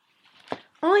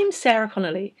I'm Sarah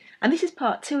Connolly, and this is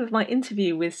part two of my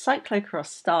interview with cyclocross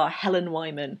star Helen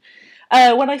Wyman.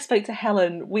 When I spoke to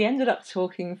Helen, we ended up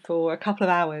talking for a couple of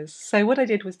hours. So, what I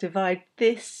did was divide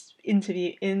this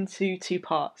interview into two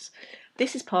parts.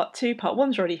 This is part two. Part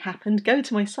one's already happened. Go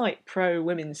to my site,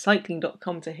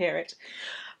 prowomenscycling.com, to hear it.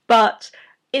 But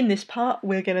in this part,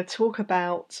 we're going to talk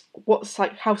about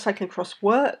how cyclocross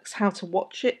works, how to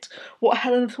watch it, what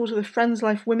Helen thought of the Friends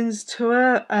Life Women's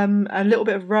Tour, a little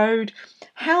bit of road,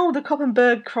 how the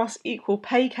Koppenberg Cross Equal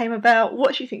Pay came about,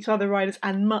 what she thinks of other riders,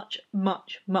 and much,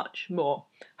 much, much more.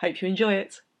 Hope you enjoy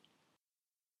it.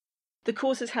 The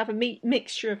courses have a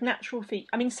mixture of natural features.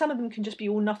 I mean, some of them can just be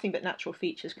all nothing but natural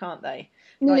features, can't they?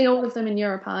 Nearly all of them in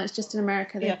Europe are. It's just in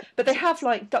America. Yeah, but they have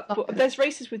like there's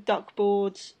races with duck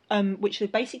boards, which are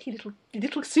basically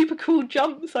little super cool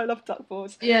jumps. I love duck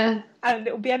boards. Yeah. And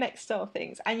little BMX style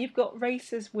things. And you've got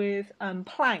races with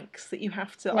planks that you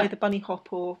have to either bunny hop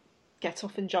or get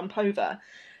off and jump over.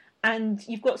 And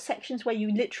you've got sections where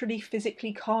you literally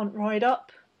physically can't ride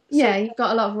up. Yeah, you've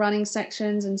got a lot of running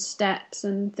sections and steps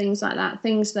and things like that.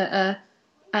 Things that are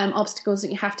obstacles that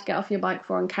you have to get off your bike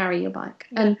for and carry your bike.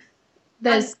 Yeah. And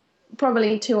there's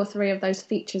probably 2 or 3 of those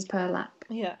features per lap.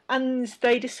 Yeah, and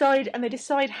they decide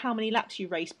how many laps you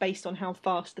race based on how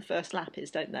fast the first lap is,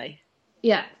 don't they?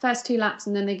 Yeah, first 2 laps,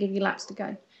 and then they give you laps to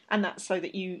go. And that's so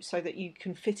that you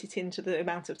can fit it into the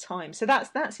amount of time. So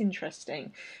that's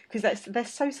interesting because they're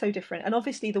so different. And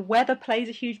obviously the weather plays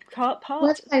a huge part.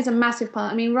 Weather plays a massive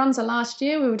part. I mean, Ronza last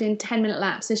year we were doing 10-minute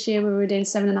laps. This year we were doing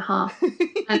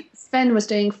 7.5, and Sven was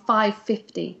doing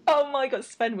 5:50. Oh my God,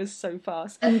 Sven was so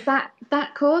fast. And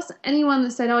that course, anyone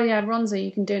that said, "Oh yeah, Ronza,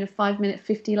 you can do in a 5-minute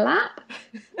 50 lap,"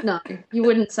 no, you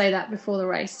wouldn't say that before the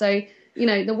race. So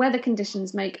the weather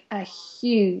conditions make a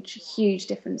huge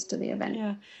difference to the event.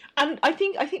 Yeah. And I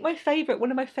think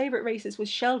one of my favourite races was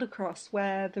Shelder Cross,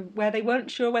 where they weren't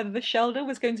sure whether the Shelder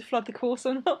was going to flood the course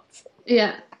or not.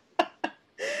 Yeah.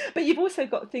 But you've also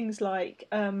got things like,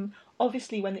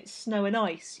 obviously when it's snow and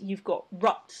ice, you've got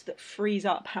ruts that freeze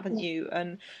up, haven't you?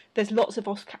 And there's lots of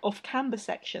off-camber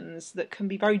sections that can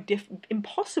be very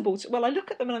impossible to... Well, I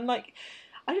look at them and I'm like...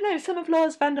 I don't know, some of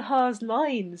Lars van der Haar's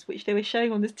lines, which they were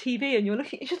showing on this TV, and you're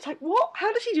looking, it's just like, what?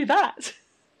 How does he do that?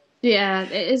 Yeah,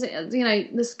 it is.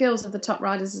 The skills of the top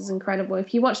riders is incredible.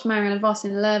 If you watched Marianne Vos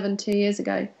in Leuven 2 years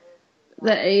ago,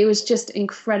 that it was just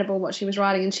incredible what she was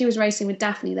riding, and she was racing with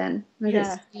Daphne then. Maybe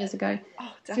it's years ago.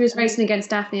 Oh, she was racing against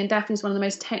Daphne, and Daphne's one of the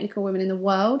most technical women in the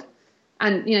world,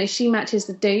 and she matches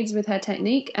the dudes with her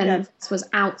technique, and Vos was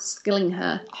outskilling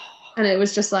her, and it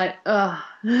was just like, ugh.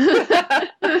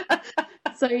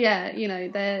 So yeah,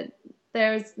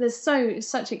 there's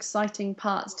such exciting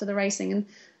parts to the racing,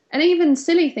 and even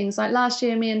silly things like last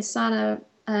year, me and Sana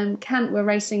Kant were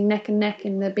racing neck and neck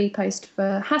in the B post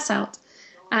for Hasselt,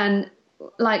 and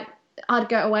like I'd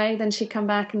go away, then she'd come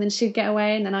back, and then she'd get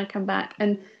away, and then I'd come back,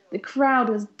 and the crowd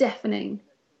was deafening,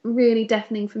 really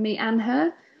deafening for me and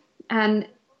her, and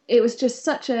it was just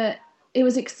it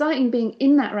was exciting being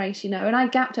in that race, and I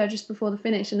gapped her just before the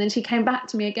finish, and then she came back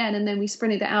to me again, and then we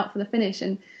sprinted it out for the finish,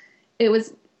 and it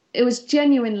was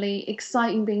genuinely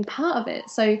exciting being part of it.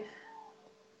 So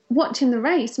watching the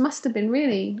race must have been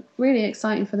really, really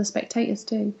exciting for the spectators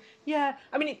too. Yeah,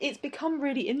 I mean, it's become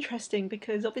really interesting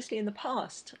because obviously in the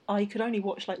past I could only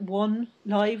watch like one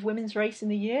live women's race in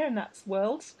the year, and that's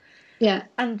Worlds. Yeah.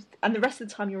 And the rest of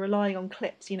the time you're relying on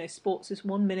clips, Sports is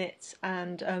 1 minute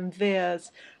and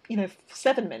Veer's,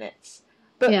 7 minutes.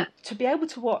 But to be able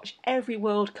to watch every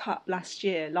World Cup last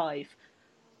year live,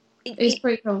 it's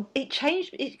pretty cool. It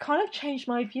kind of changed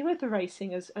my view of the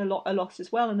racing as a lot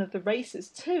as well, and of the races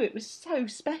too. It was so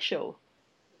special.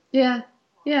 Yeah,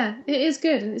 it is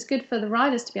good, and it's good for the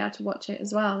riders to be able to watch it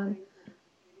as well. And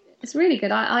it's really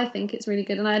good. I think it's really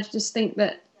good, and I just think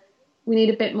that we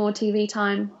need a bit more TV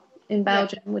time in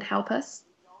Belgium would help us.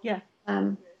 Yeah.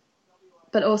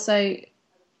 But also,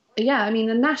 I mean,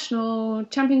 the national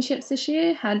championships this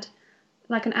year had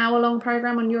like an hour-long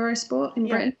program on Eurosport in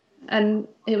Britain, and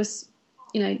it was,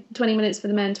 20 minutes for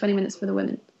the men, 20 minutes for the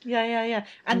women. Yeah.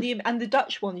 And the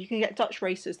Dutch one, you can get Dutch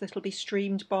races that'll be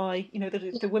streamed by,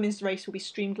 the women's race will be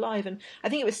streamed live. And I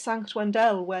think it was Sankt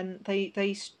Wendel when the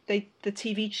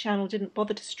TV channel didn't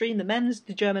bother to stream the men's,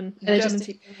 the German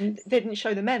team. They didn't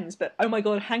show the men's, but oh my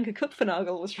God, Hanke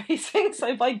Kupfernagel was racing,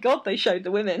 so by God they showed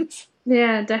the women's.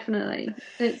 Yeah, definitely.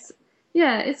 It's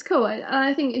cool.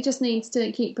 I think it just needs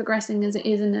to keep progressing as it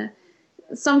is. And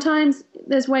sometimes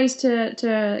there's ways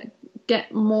to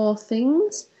get more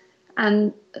things,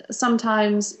 and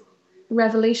sometimes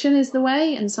revolution is the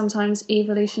way, and sometimes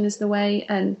evolution is the way.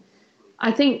 And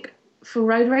I think for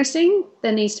road racing,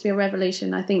 there needs to be a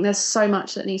revolution. I think there's so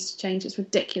much that needs to change. It's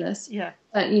ridiculous Yeah.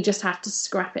 that you just have to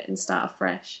scrap it and start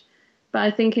afresh. But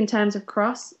I think in terms of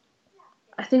cross,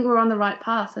 I think we're on the right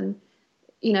path. And,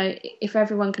 you know, if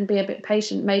everyone can be a bit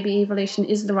patient, maybe evolution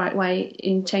is the right way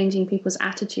in changing people's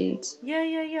attitudes.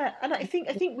 Yeah. And I think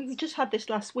we just had this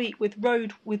last week with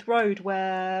road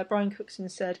where Brian Cookson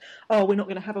said, "Oh, we're not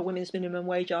going to have a women's minimum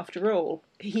wage after all."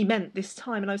 He meant this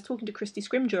time, and I was talking to Christy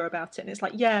Scrimgeour about it, and it's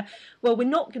like, yeah, well, we're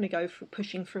not going to go for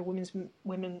pushing for a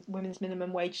women's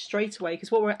minimum wage straight away,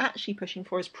 because what we're actually pushing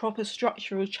for is proper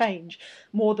structural change,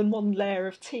 more than one layer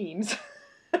of teams.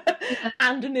 Yeah.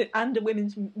 and a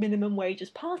women's minimum wage as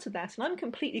part of that, and I'm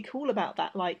completely cool about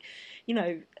that. Like, you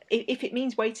know, if it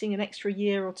means waiting an extra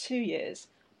year or 2 years,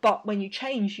 but when you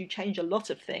change a lot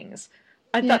of things.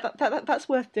 Yeah. That's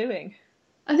worth doing.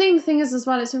 I think the thing is as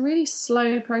well, it's a really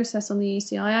slow process on the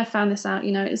UCI. I found this out,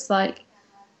 you know, it's like,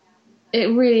 it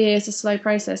really is a slow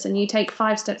process, and you take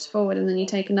 5 steps forward and then you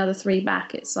take another 3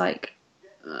 back. It's like,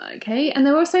 okay. And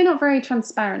they're also not very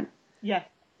transparent. Yeah.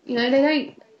 You know, they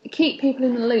don't keep people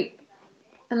in the loop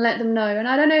and let them know. And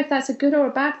I don't know if that's a good or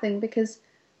a bad thing, because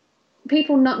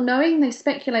people not knowing, they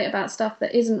speculate about stuff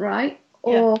that isn't right,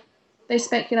 or Yeah. they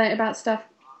speculate about stuff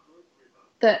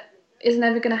that is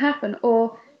never going to happen.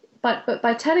 But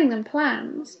by telling them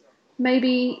plans,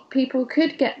 maybe people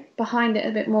could get behind it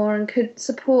a bit more and could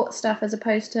support stuff as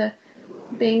opposed to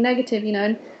being negative, you know.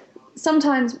 And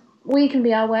sometimes we can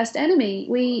be our worst enemy.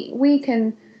 We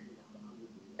can,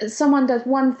 someone does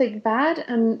one thing bad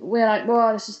and we're like,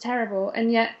 "Whoa, this is terrible,"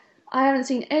 and yet I haven't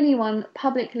seen anyone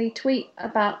publicly tweet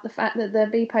about the fact that the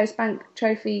B Post Bank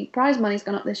Trophy prize money's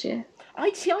gone up this year.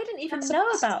 I see. I didn't even know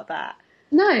about that,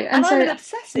 No, and and I'm so an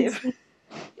obsessive.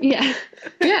 yeah,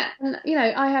 yeah, and you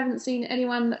know, I haven't seen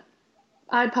anyone.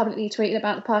 I publicly tweeted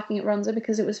about the parking at Ronza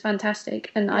because it was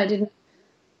fantastic, and I Yeah. didn't.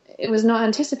 It was not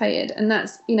anticipated, and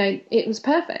that's, you know, it was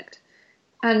perfect.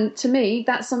 And to me,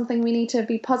 that's something we need to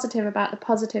be positive about, the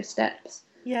positive steps.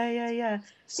 Yeah.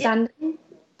 Standing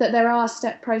that there are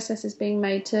step processes being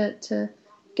made to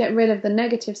get rid of the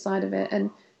negative side of it,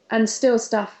 and still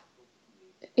stuff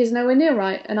is nowhere near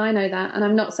right, and I know that, and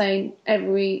I'm not saying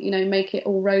every, you know, make it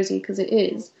all rosy, because it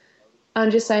is. I'm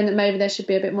just saying that maybe there should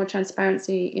be a bit more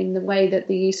transparency in the way that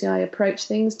the UCI approach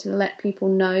things, to let people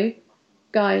know,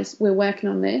 guys, we're working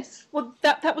on this. Well,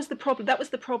 that was the problem. That was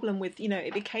the problem with, you know,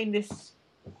 it became this.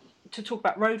 To talk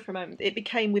about road for a moment, it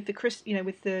became with the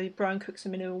with the Brian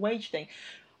Cookson minimum wage thing,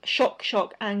 shock,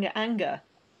 anger.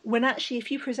 When actually, if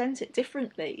you present it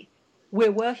differently,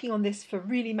 we're working on this for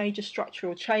really major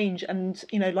structural change, and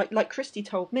you know, like Christy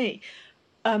told me,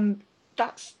 um,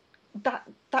 that's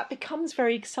that becomes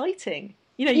very exciting.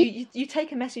 You know, you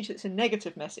take a message that's a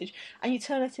negative message and you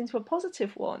turn it into a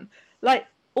positive one. Like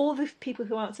all the people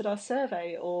who answered our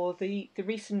survey, or the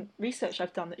recent research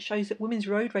I've done that shows that women's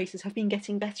road races have been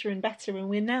getting better and better, and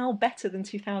we're now better than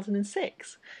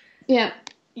 2006. Yeah.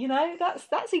 You know,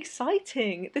 that's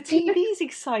exciting. The TV's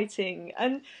exciting,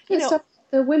 and you The know, stuff,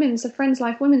 the Friends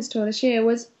Life Women's Tour this year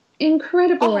was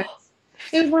incredible race. oh,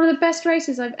 It was one of the best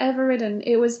races I've ever ridden.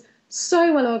 It was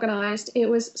so well organised. It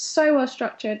was so well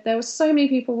structured. There were so many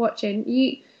people watching.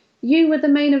 You were the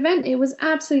main event. It was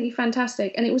absolutely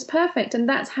fantastic, and it was perfect. And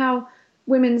that's how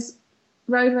women's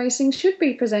road racing should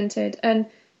be presented. And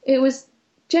it was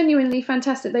genuinely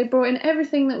fantastic. They brought in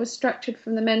everything that was structured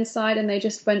from the men's side, and they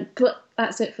just went,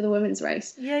 "That's it for the women's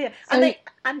race." yeah, and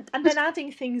So then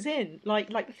adding things in, like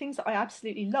the things that I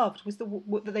absolutely loved was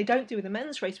what that they don't do in the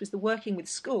men's race was the working with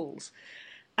schools.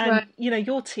 right, And you know,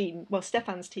 your team, well,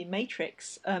 Stefan's team,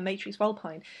 Matrix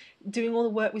Wellpine, doing all the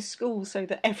work with schools so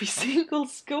that every single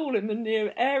school in the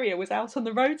near area was out on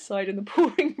the roadside in the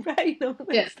pouring rain on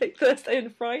yeah, Wednesday, Thursday,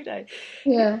 and Friday.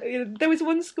 yeah, There was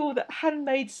one school that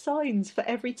handmade signs for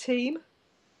every team.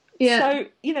 yeah. So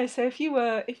you know, so if you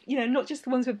know, not just the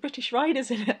ones with British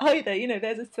riders in it either. You know,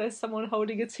 there's someone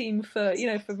holding a team for, you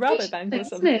know, for Rabobank or Isn't it?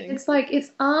 something. It's like,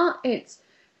 it's art, it's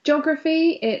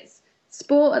geography, it's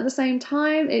sport at the same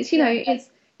time. It's, you know, Yeah,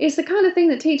 it's the kind of thing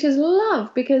that teachers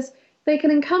love, because they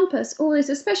can encompass all this,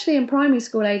 especially in primary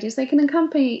school ages. They can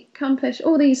accomplish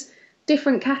all these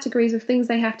different categories of things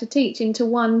they have to teach into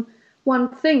one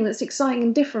thing that's exciting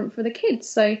and different for the kids.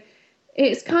 So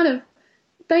it's kind of,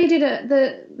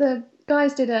 the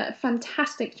guys did a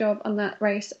fantastic job on that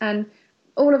race, and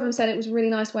all of them said it was really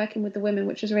nice working with the women,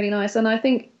 which was really nice. And I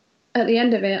think at the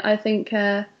end of it, I think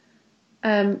Mick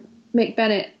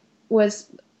Bennett was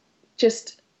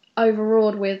just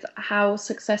overawed with how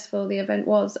successful the event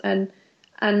was, and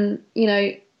you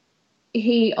know,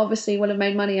 he obviously will have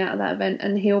made money out of that event,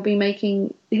 and he'll be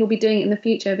doing it in the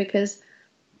future, because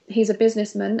he's a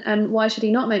businessman, and why should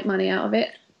he not make money out of it?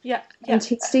 Yeah, yeah, And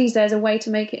he sees there's a way to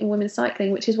make it in women's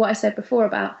cycling, which is what I said before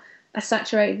about a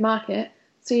saturated market.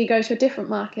 So you go to a different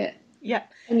market yeah,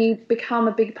 and you become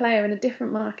a big player in a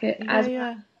different market yeah, as well.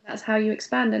 yeah. That's how you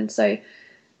expand. And so,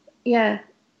 yeah,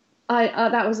 I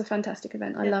that was a fantastic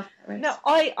event. I Yeah. loved that No,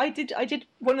 race. I did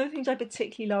one of the things I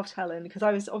particularly loved, Helen, because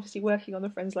I was obviously working on the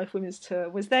Friends Life Women's Tour,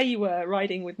 was there you were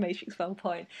riding with Matrix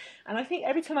Valpine. And I think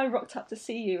every time I rocked up to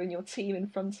see you and your team in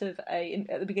front of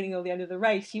at the beginning or the end of the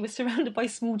race, you were surrounded by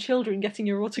small children getting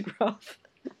your autograph.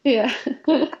 Yeah.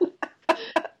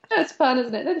 That's fun,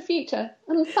 isn't it? They're the future.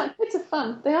 And it's like, kids are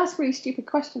fun. They ask really stupid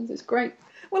questions. It's great.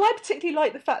 Well, I particularly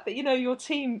like the fact that your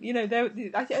team, who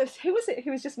was it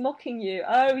who was just mocking you?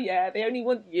 Oh yeah, they only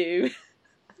want you.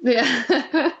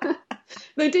 Yeah.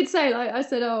 They did say, like, I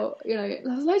said, oh,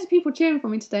 there's loads of people cheering for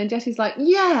me today. And Jessie's like,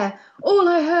 yeah, all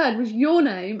I heard was your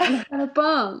name and Hannah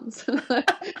Barnes.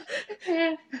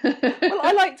 Yeah. Well,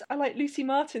 I liked Lucy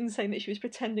Martin saying that she was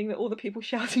pretending that all the people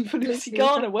shouting for Lucy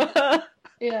Garner were her.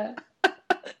 Yeah.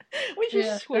 Which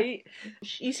is sweet.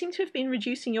 You seem to have been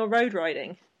reducing your road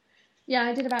riding. Yeah,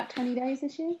 I did about 20 days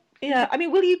this year. Yeah, I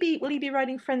mean, will you be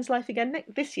riding Friends Life again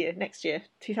next year,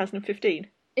 2015?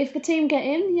 If the team get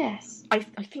in, yes. I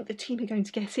think the team are going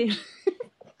to get in.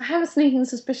 I have a sneaking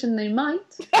suspicion they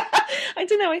might. I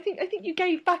don't know. I think you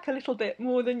gave back a little bit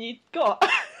more than you got.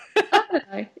 I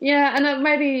don't know. Yeah, and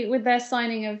maybe with their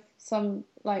signing of some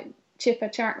like chipper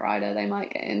track rider, they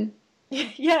might get in.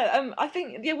 Yeah, I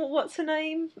think. Yeah, well, what's her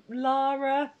name?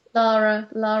 Lara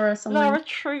Something. Lara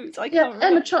Trout. I can't remember.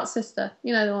 Emma Trott's sister.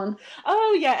 You know the one.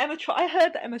 Oh yeah, Emma Trott. I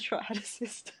heard that Emma Trott had a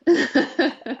sister.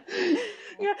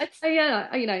 Yeah.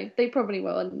 Yeah, they probably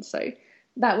will, and so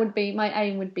that would be my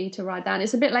aim. Would be to ride that.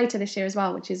 It's a bit later this year as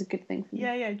well, which is a good thing for me.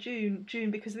 Yeah, June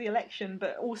because of the election,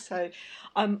 but also,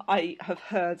 I have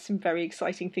heard some very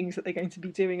exciting things that they're going to be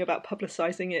doing about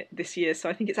publicising it this year. So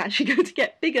I think it's actually going to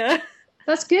get bigger.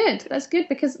 That's good. That's good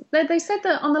because they said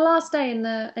that on the last day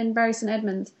in Bury St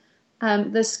Edmunds,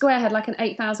 the square had like an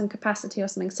 8,000 capacity or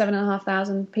something,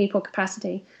 7,500 people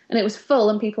capacity, and it was full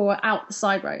and people were out the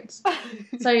side roads.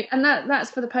 And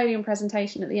that's for the podium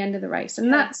presentation at the end of the race,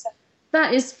 and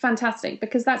that is fantastic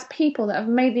because that's people that have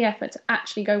made the effort to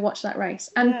actually go watch that race.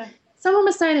 And someone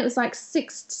was saying it was like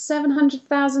 600,000 to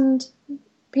 700,000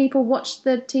 people watched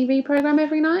the TV program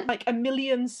every night. Like 1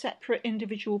 million separate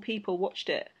individual people watched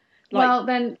it. Well,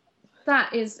 then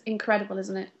that is incredible,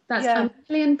 isn't it? That's 1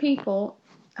 million people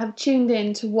have tuned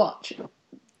in to watch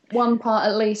one part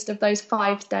at least of those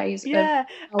 5 days of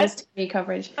TV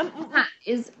coverage. That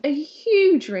is a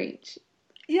huge reach.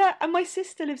 Yeah, and my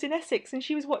sister lives in Essex and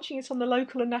she was watching it on the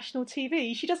local and national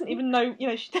TV. She doesn't even know,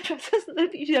 she doesn't know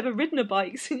that she's ever ridden a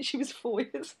bike since she was 4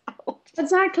 years old.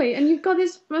 Exactly, and you've got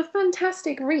this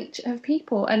fantastic reach of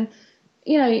people, and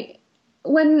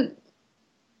when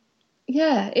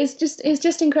it's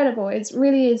just incredible. It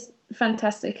really is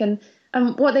fantastic, and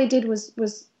what they did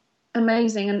was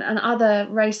amazing, and other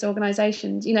race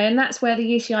organisations, and that's where the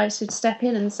UCI should step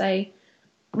in and say,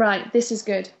 right, this is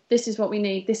good. This is what we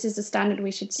need. This is the standard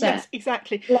we should set. Yes,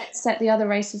 exactly. Let's set the other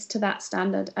races to that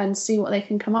standard and see what they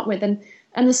can come up with. And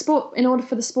the sport, in order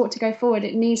for the sport to go forward,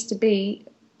 it needs to be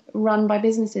run by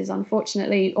businesses,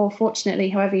 unfortunately, or fortunately,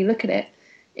 however you look at it.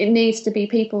 It needs to be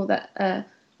people that are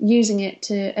using it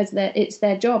as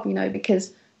their job,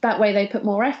 because that way they put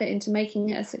more effort into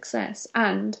making it a success.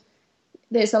 And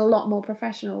it's a lot more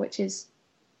professional, which is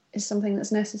something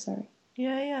that's necessary.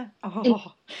 Yeah.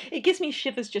 Oh, it gives me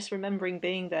shivers just remembering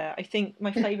being there. I think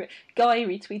my favourite Guy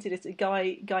retweeted it.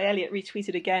 Guy Elliott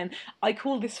retweeted again. I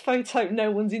call this photo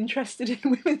 "No one's interested in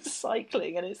women's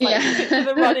cycling," and it's like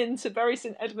the run into Bury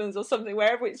St Edmunds or something,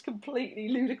 wherever it's completely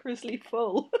ludicrously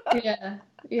full.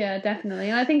 Yeah, definitely.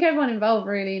 And I think everyone involved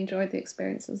really enjoyed the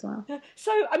experience as well.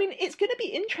 So, I mean, it's going to be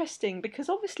interesting because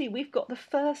obviously we've got the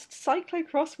first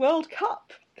Cyclocross World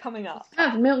Cup coming up.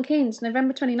 Milton Keynes,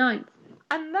 November 29th.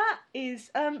 And that is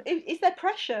there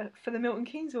pressure for the Milton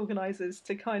Keynes organisers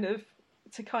to kind of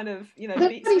They've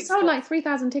already sold like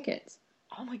 3,000 tickets.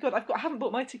 Oh my god, I haven't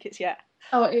bought my tickets yet.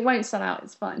 Oh, it won't sell out.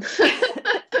 It's fine.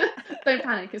 Don't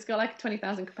panic. It's got like a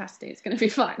 20,000 capacity. It's going to be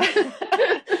fine.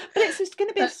 But it's just going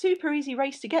to be a super easy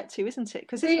race to get to, isn't it?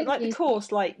 Because it's like the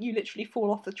course, like you literally fall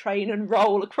off the train and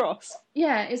roll across.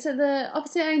 Yeah, it's at the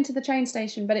opposite end to the train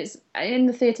station, but it's in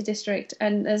the theatre district,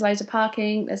 and there's loads of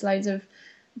parking. There's loads of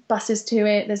buses to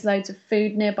it. There's loads of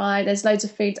food nearby. There's loads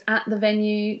of foods at the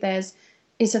venue.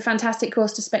 It's a fantastic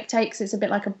course to spectate because it's a bit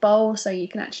like a bowl, so you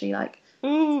can actually look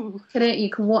at it. You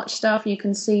can watch stuff. You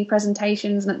can see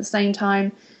presentations, and at the same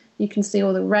time, you can see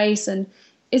all the race, and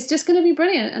it's just going to be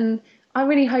brilliant. And I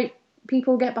really hope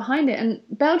people get behind it. And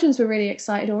Belgians were really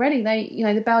excited already.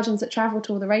 The Belgians that travel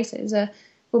to all the races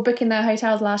were booking their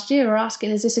hotels last year, were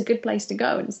asking, is this a good place to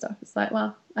go and stuff. It's like,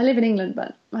 well, I live in England,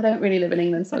 but I don't really live in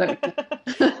England, so I don't.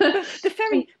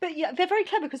 But yeah, they're very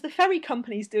clever because the ferry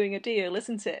company's doing a deal,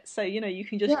 isn't it? So you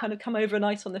can just Yeah. kind of come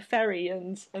overnight on the ferry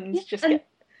and Yeah, just and get.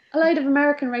 a load of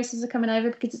American races are coming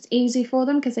over because it's easy for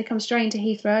them because they come straight into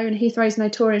Heathrow, and Heathrow's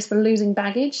notorious for losing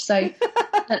baggage. So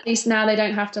at least now they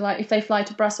don't have to, like, if they fly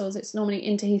to Brussels, it's normally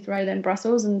into Heathrow then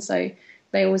Brussels, and so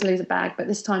they always lose a bag. But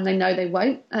this time they know they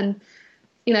won't, and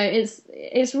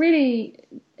it's really,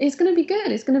 it's going to be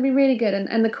good. It's going to be really good,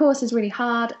 and the course is really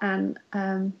hard. And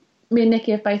me and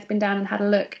Nikki have both been down and had a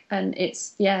look, and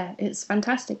it's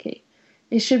fantastic.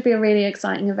 It should be a really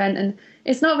exciting event, and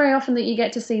it's not very often that you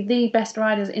get to see the best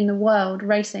riders in the world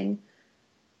racing,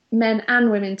 men and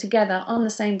women together on the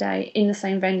same day in the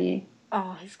same venue.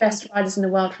 Oh, Best riders in the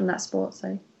world from that sport.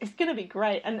 So it's going to be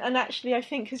great. And actually, I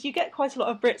think because you get quite a lot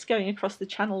of Brits going across the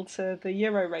channel to the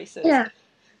Euro races. yeah,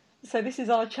 So this is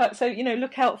our chance. So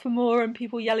look out for more and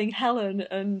people yelling Helen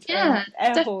and yeah,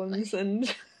 air definitely. horns and.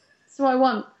 That's what I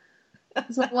want.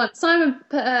 That's what I want. Simon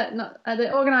put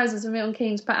the organisers of Milton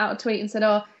Keynes put out a tweet and said,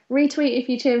 "Oh, retweet if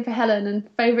you're cheering for Helen and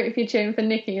favourite if you're cheering for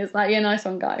Nikki." It's like, yeah, nice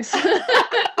one, guys.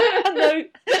 No.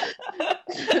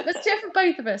 Let's cheer for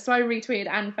both of us. So I retweeted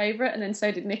and favourite, and then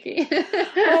so did Nikki.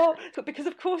 Oh, because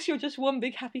of course you're just one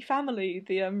big happy family,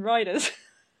 the riders.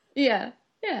 Yeah,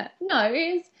 yeah. No, it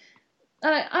is.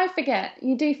 I forget.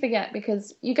 You do forget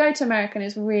because you go to America and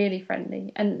it's really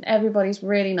friendly and everybody's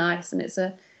really nice and it's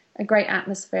a great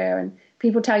atmosphere and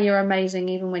people tell you're amazing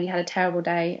even when you had a terrible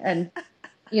day. And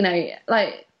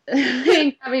like me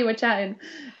and Gabby were chatting,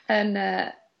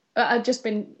 and I'd just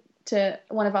been to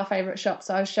one of our favourite shops,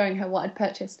 so I was showing her what I'd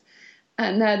purchased,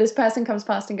 and this person comes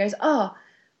past and goes, "Oh,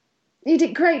 you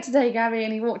did great today, Gabby."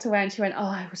 And he walked away and she went, "Oh,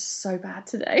 I was so bad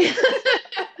today."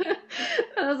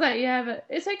 And I was like, "Yeah, but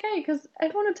it's okay because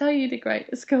everyone will tell you did great.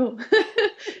 It's cool."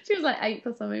 She was like 8th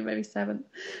or something, maybe 7th,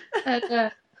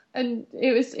 and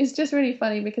it's just really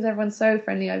funny because everyone's so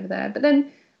friendly over there. But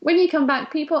then when you come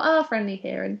back, people are friendly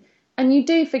here, and you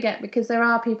do forget because there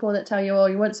are people that tell you, "Oh,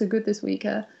 you weren't so good this week,"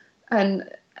 and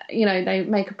they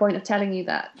make a point of telling you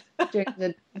that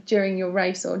during your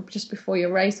race or just before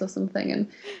your race or something,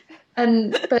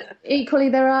 but equally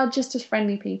there are just as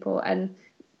friendly people and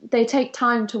they take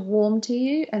time to warm to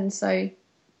you, and so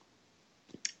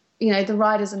the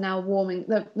riders are now warming.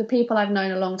 The people I've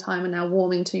known a long time are now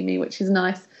warming to me, which is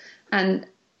nice. And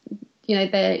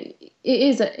it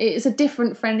is a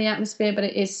different friendly atmosphere, but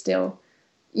it is still,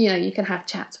 you can have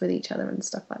chats with each other and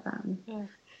stuff like that. Yeah.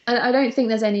 And I don't think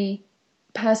there's any,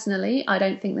 personally, I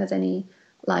don't think there's any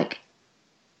like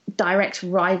direct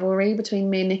rivalry between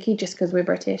me and Nikki just because we're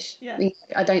British. Yeah.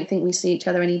 I don't think we see each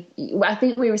other I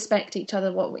think we respect each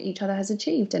other, what each other has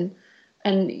achieved, and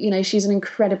she's an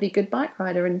incredibly good bike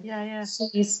rider, and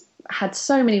she's had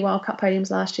so many World Cup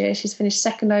podiums last year. She's finished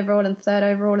 2nd overall and 3rd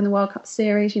overall in the World Cup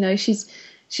series.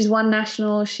 She's won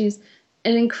national. She's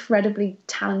an incredibly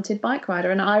talented bike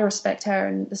rider, and I respect her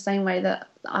in the same way that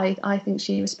I think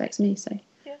she respects me. So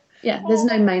yeah, there's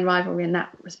no main rivalry in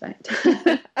that respect.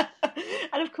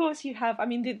 And of course you have,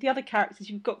 the other characters,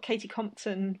 you've got Katie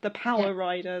Compton, the power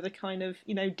rider, the kind of,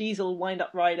 diesel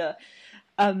wind-up rider.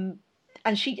 And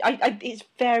it's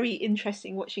very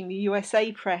interesting watching the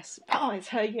USA press. Oh, it's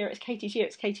her year, it's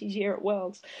Katie's year at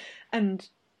Worlds. And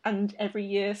every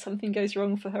year something goes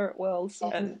wrong for her at Worlds.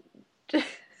 And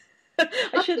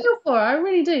I feel for her, I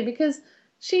really do, because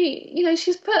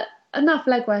she's put enough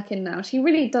legwork in now. She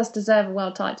really does deserve a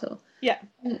world title. Yeah.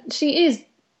 She is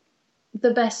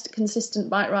the best consistent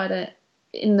bike rider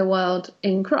in the world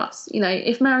in cross.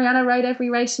 If Mariana rode every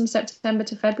race from September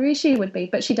to February, she would be,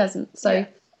 but she doesn't. So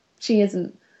she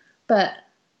isn't. But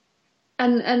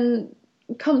and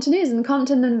Compton is, and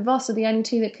Compton and Voss are the only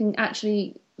two that can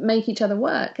actually make each other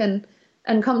work. And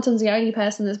Compton's the only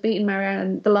person that's beaten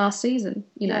Mariana the last season.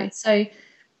 So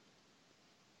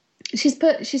she's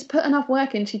put enough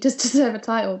work in. She does deserve a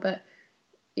title, but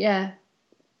yeah,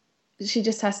 she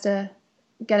just has to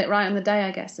get it right on the day, I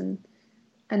guess, and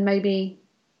maybe,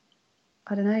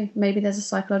 I don't know, maybe there's a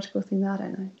psychological thing that I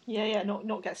don't know. Yeah,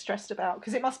 not get stressed about,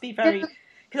 because it must be very,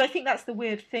 because I think that's the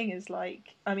weird thing is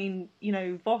like,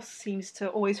 Voss seems to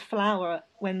always flower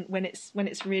when it's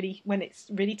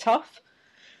really tough,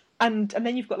 and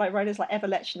then you've got like riders like Eva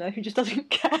Lechner who just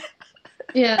doesn't care.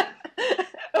 Yeah.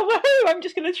 Oh, woohoo, I'm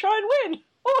just going to try and win.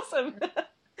 Awesome.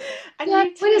 And Yeah,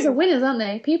 you winners are too. winners, aren't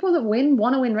they? People that win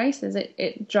want to win races.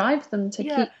 It drives them to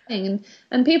Yeah. keep winning.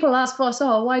 And people ask for us,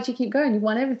 oh, why do you keep going? You've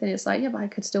won everything. It's like, yeah, but I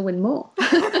could still win more.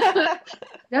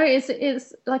 No,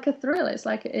 it's like a thrill. It's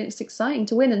like it's exciting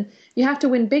to win, and you have to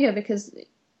win bigger because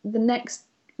the next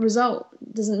result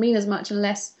doesn't mean as much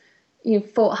unless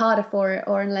you've fought harder for it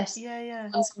or unless Yeah, yeah.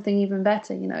 you've done something even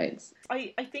better. It's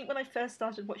I think when I first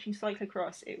started watching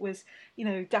cyclocross, it was,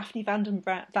 Daphne Van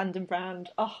den Brand.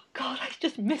 Oh God, I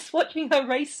just miss watching her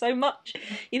race so much,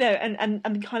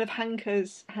 and kind of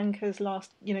Hanker's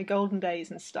last, golden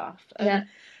days and stuff, yeah,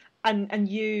 and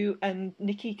you and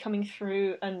Nikki coming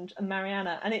through, and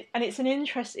Mariana, and it's an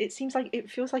interest. It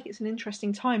feels like it's an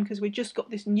interesting time because we've just got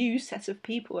this new set of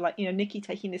people, like, Nikki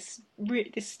taking this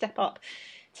step up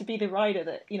to be the rider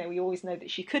that, we always know that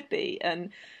she could be, and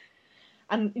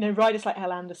riders like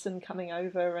Elle Anderson coming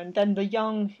over, and then the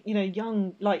young,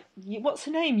 like, what's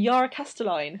her name, Yara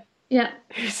Castelline, yeah,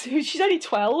 she's only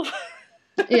 12.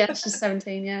 yeah. She's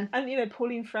 17. Yeah, And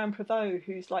Pauline Ferrand-Prévot,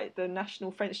 who's like the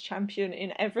national French champion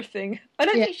in everything. I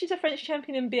don't yeah. think she's a French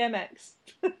champion in BMX.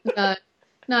 No,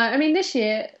 no. I mean, this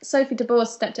year Sophie de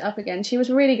stepped it up again. She was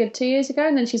really good 2 years ago,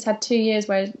 and then she's had 2 years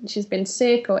where she's been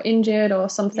sick or injured or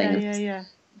something, Yeah, and yeah, yeah.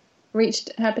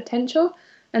 reached her potential.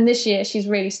 And this year she's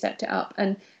really stepped it up.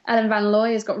 And Ellen Van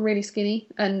Looy has got really skinny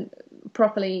and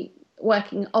properly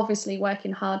obviously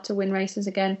working hard to win races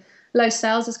again. Lo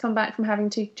Sales has come back from having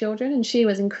 2 children, and she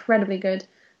was incredibly good.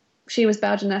 She was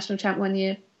Belgian national champ 1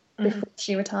 year before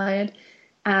she retired.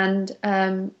 And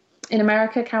in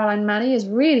America, Caroline Manny is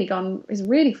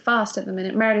really fast at the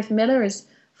minute. Meredith Miller is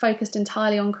focused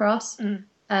entirely on cross.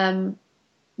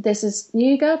 This is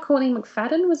new girl, Courtney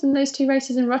McFadden, was in those 2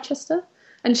 races in Rochester.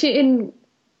 And she in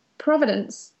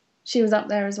Providence, she was up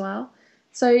there as well.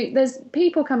 So there's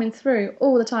people coming through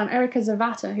all the time. Erica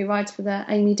Zavata, who rides for the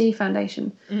Amy D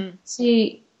Foundation,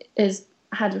 she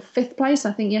had a 5th place,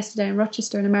 I think, yesterday in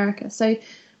Rochester in America. So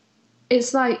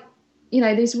it's like,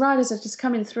 these riders are just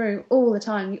coming through all the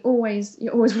time. You're always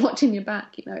watching your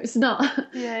back. It's not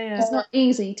it's not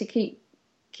easy to keep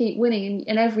winning.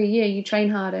 And every year you train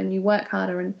harder and you work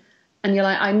harder, and you're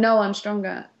like, I know I'm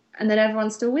stronger, and then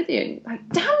everyone's still with you. Like,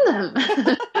 damn them.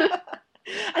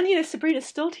 And Sabrina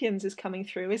Stiltians is coming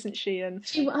through, isn't she? And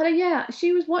She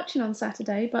was watching on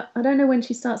Saturday, but I don't know when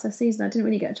she starts her season. I didn't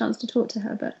really get a chance to talk to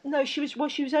her, but no, she was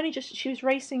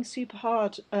racing super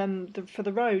hard for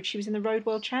the road. She was in the Road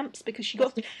World Champs because she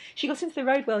got into the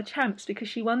Road World Champs because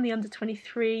she won the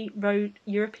under-23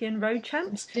 European Road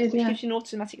Champs, which gives you an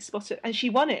automatic spot and she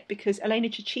won it because Elena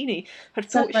Cecchini had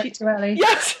thought she too early.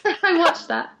 Yes. I watched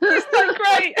that. Isn't that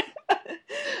great?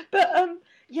 But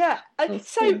yeah.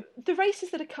 So the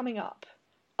races that are coming up,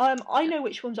 I know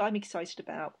which ones I'm excited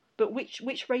about, but which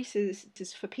races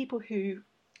is for people who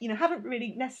haven't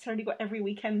really necessarily got every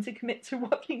weekend to commit to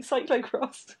watching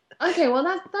cyclocross. Okay, well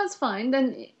that's fine.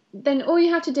 Then all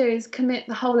you have to do is commit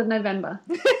the whole of November,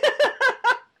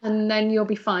 and then you'll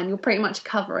be fine. You'll pretty much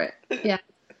cover it. Yeah,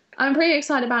 I'm pretty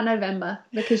excited about November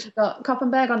because you've got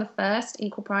Koppenberg on the 1st,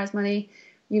 equal prize money.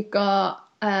 You've got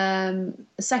the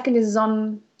 2nd is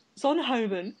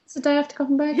Zonhoven. It's the day after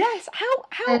Koppenberg. Yes.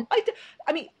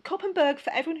 I mean, Koppenberg,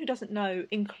 for everyone who doesn't know,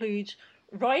 includes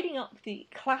riding up the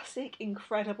classic,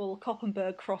 incredible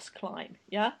Koppenberg cross climb.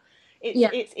 Yeah.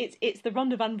 It's the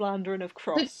Ronde van Vlaanderen of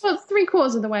cross. Well,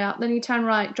 3/4 of the way up, then you turn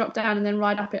right, drop down, and then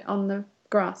ride up it on the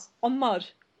grass. On mud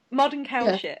and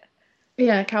cow shit.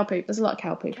 Yeah, cow poop. There's a lot of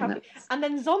cow poop in it. And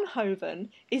then Zonhoven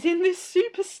is in this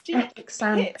super steep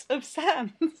pit of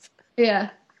sands. Yeah.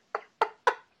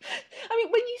 I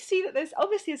mean, when you see that there's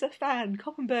obviously, as a fan,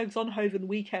 Koppenberg Zonhoven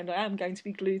weekend, I am going to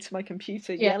be glued to my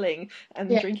computer yelling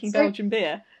and drinking Belgian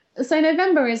beer. So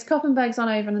November is Koppenberg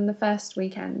Zonhoven in the first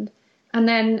weekend. And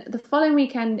then the following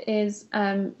weekend is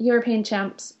European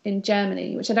Champs in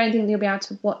Germany, which I don't think you'll be able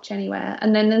to watch anywhere.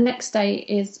 And then the next day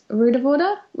is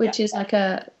Ruddervoorde, which is like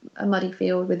a muddy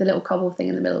field with a little cobble thing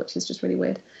in the middle, which is just really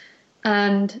weird.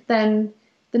 And then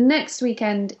the next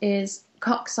weekend is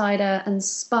Coxcider and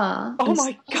Spa. Oh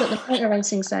my God. At the motor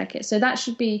racing circuit. So that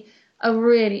should be a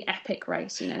really epic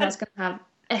race. That's going to have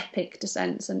epic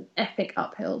descents and epic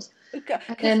uphills. Okay.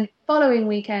 And then following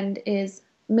weekend is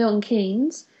Milton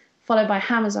Keynes, followed by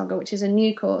Hammersogge, which is a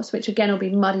new course, which again will be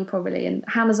muddy probably. And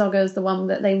Hammersogge is the one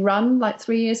that they run like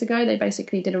 3 years ago. They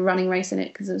basically did a running race in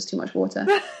it because there was too much water.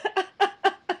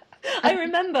 I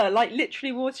remember, like,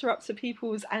 literally water up to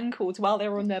people's ankles while they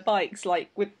were on their bikes,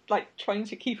 like, with, like, trying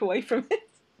to keep away from it.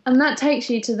 And that takes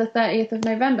you to the 30th of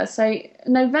November. So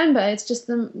November is just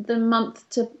the month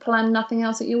to plan nothing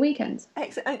else at your weekends.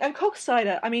 Excellent. And cock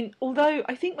cider, I mean, although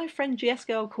I think my friend GS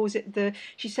Girl calls it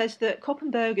she says that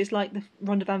Koppenberg is like the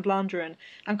Ronde van Vlaanderen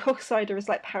and cock cider is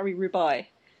like Paris-Roubaix.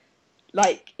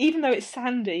 Like, even though it's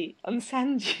sandy on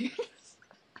sand dunes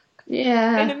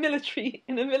Yeah. in a military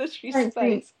I don't think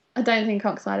space. I don't think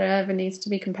cock cider ever needs to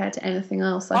be compared to anything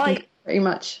else. I think I it pretty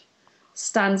much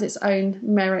stands its own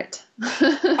merit.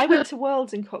 I went to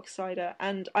Worlds in cock cider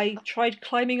and I tried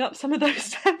climbing up some of those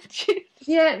sand dunes.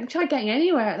 Yeah, try getting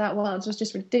anywhere at that Worlds was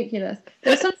just ridiculous.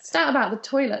 There was some stat about the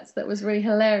toilets that was really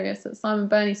hilarious that Simon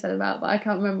Burney said about, but I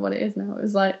can't remember what it is now. It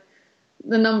was like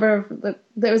the number of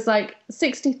there was like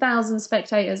 60,000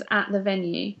 spectators at the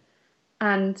venue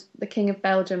and the King of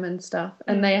Belgium and stuff,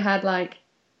 and they had like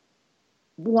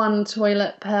one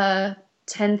toilet per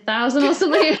 10,000 or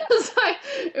something.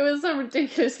 It was so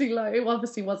ridiculously low. It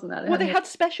obviously wasn't that. Well,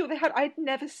 I'd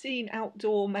never seen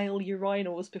outdoor male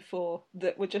urinals before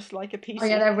that were just like a piece Oh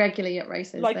yeah, of, they're regularly at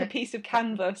races. like a piece of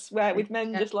canvas where with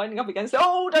men just lining up against,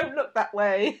 oh, don't look that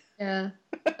way. Yeah.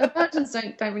 Belgians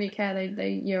don't really care.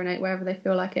 They urinate wherever they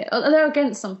feel like it. They're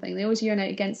against something. They always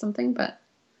urinate against something, but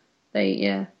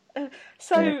yeah.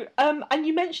 And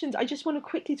you mentioned, I just want to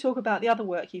quickly talk about the other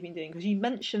work you've been doing because you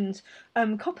mentioned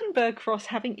Koppenberg Cross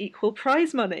having equal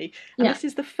prize money. And Yeah. this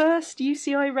is the first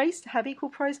UCI race to have equal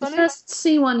prize The money. first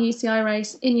C1 UCI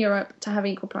race in Europe to have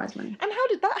equal prize money. And how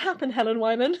did that happen, Helen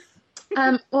Wyman?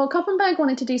 Well, Koppenberg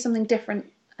wanted to do something different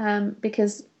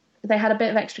because they had a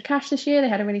bit of extra cash this year. They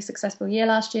had a really successful year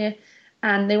last year,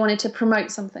 and they wanted to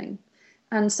promote something.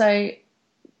 And so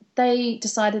they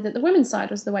decided that the women's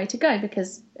side was the way to go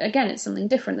because, again, it's something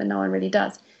different that no one really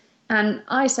does. And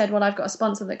I said, well, I've got a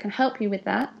sponsor that can help you with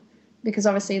that because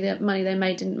obviously the money they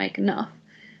made didn't make enough.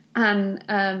 And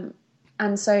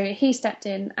so he stepped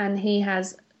in and he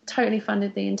has totally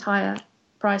funded the entire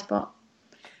prize pot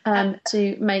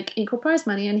to make equal prize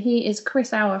money. And he is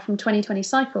Chris Hour from 2020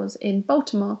 Cycles in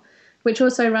Baltimore, which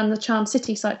also run the Charm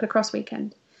City Cyclocross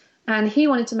weekend. And he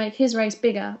wanted to make his race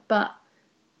bigger, but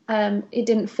it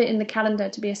didn't fit in the calendar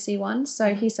to be a C1.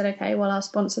 So he said, okay, well, I'll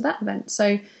sponsor that event.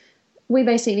 So we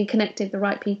basically connected the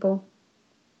right people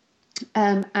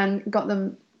and got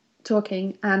them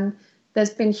talking. And there's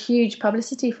been huge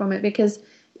publicity from it because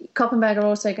Koppenberg are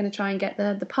also going to try and get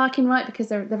the parking right because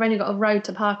they've only got a road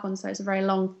to park on. So it's a very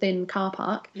long, thin car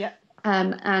park. Yeah.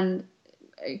 And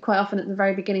quite often at the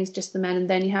very beginning it's just the men and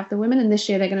then you have the women. And this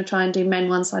year they're going to try and do men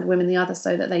one side, women the other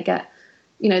so that they get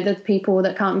the people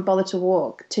that can't be bothered to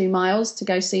walk 2 miles to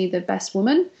go see the best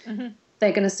woman,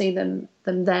 they're going to see them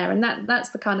there. And that's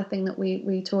the kind of thing that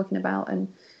we're talking about.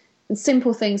 And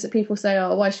simple things that people say,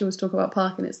 oh, why should we talk about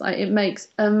parking? It's like it makes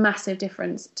a massive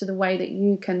difference to the way that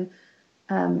you can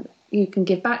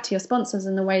give back to your sponsors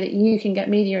and the way that you can get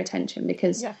media attention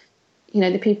because,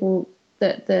 the people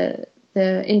that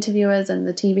the interviewers and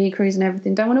the TV crews and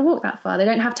everything don't want to walk that far. They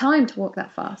don't have time to walk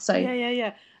that far. So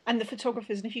Yeah. And the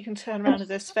photographers, and if you can turn around as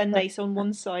a Sven Nys on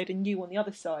one side and you on the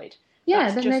other side.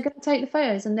 Yeah, then they're going to take the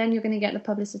photos and then you're going to get the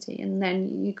publicity and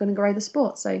then you're going to grow the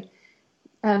sport. So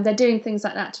they're doing things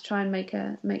like that to try and make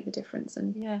the difference.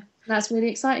 And that's really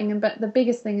exciting. But the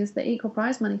biggest thing is the equal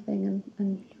prize money thing.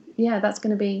 And that's going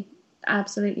to be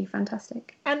absolutely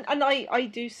fantastic. And I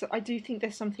do think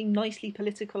there's something nicely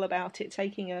political about it,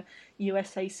 taking a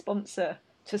USA sponsor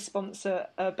to sponsor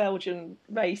a Belgian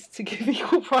race to give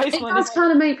equal prize money. It does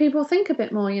kind of make people think a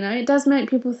bit more, It does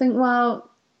make people think, well,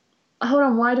 hold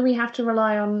on, why do we have to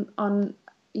rely on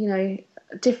a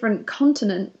different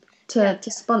continent to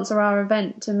sponsor our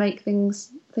event to make things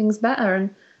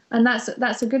better? And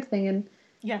that's a good thing. And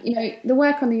the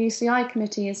work on the UCI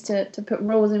committee is to put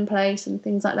rules in place and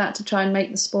things like that to try and make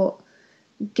the sport,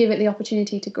 give it the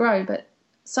opportunity to grow. But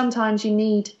sometimes you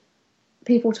need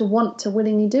people to want to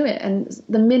willingly do it. And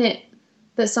the minute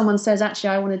that someone says, actually,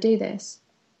 I want to do this,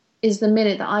 is the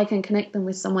minute that I can connect them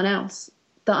with someone else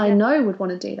that I know would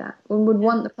want to do that and would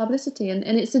want the publicity. And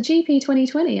it's the GP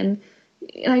 2020. And,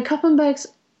 Koppenberg's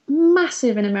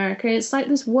massive in America. It's like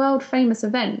this world famous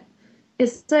event.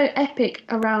 It's so epic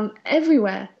around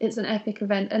everywhere. It's an epic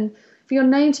event. And for your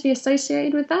name to be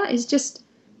associated with that is just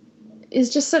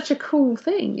such a cool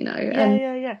thing,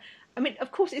 Yeah. I mean,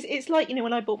 of course, it's like,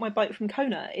 when I bought my bike from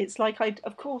Kona, it's like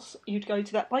of course, you'd go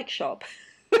to that bike shop.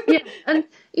 Yeah, and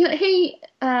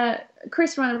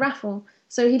Chris ran a raffle,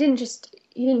 so he didn't just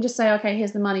say, okay,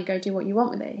 here's the money, go do what you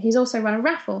want with it. He's also run a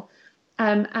raffle,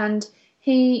 and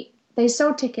they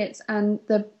sold tickets, and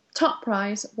the top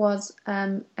prize was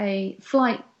a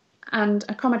flight and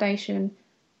accommodation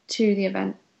to the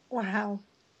event. Wow.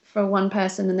 For one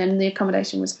person, and then the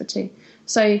accommodation was for two.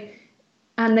 So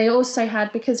And they also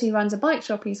had, because he runs a bike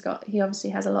shop, he obviously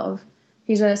has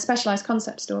he's a Specialized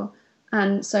concept store.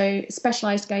 And so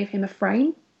Specialized gave him a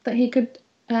frame that he could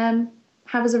have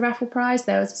as a raffle prize.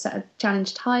 There was a set of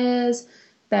challenge tires.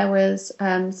 There was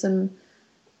there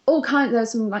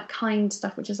was some like Kind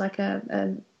stuff, which is like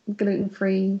a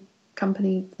gluten-free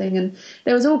company thing. And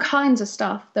there was all kinds of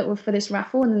stuff that were for this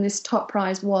raffle. And then this top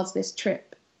prize was this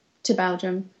trip to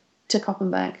Belgium, to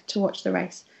Koppenberg, to watch the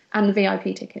race, and the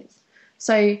VIP tickets.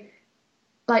 So,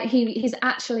 like, he's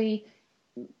actually,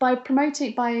 by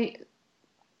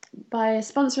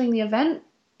sponsoring the event,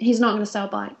 he's not going to sell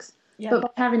bikes. Yeah. But by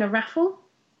having a raffle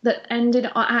that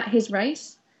ended at his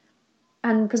race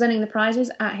and presenting the prizes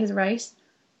at his race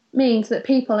means that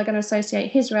people are going to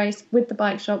associate his race with the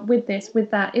bike shop, with this,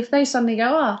 with that. If they suddenly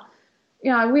go,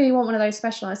 I really want one of those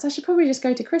Specialized, I should probably just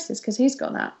go to Chris's because he's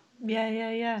got that.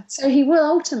 Yeah. So he will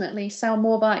ultimately sell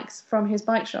more bikes from his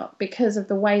bike shop because of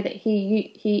the way that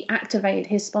he activated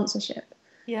his sponsorship.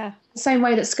 Yeah. The same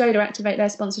way that Skoda activate their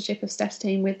sponsorship of Steph's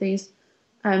team with these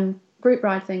group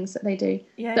ride things that they do.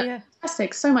 Yeah.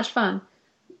 Fantastic, so much fun.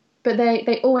 But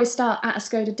they always start at a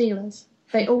Skoda dealers.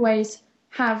 They always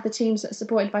have the teams that are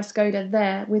supported by Skoda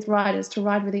there with riders to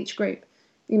ride with each group.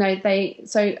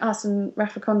 So us and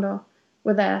Rafa Condor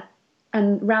were there,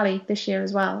 and Rally this year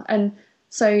as well. And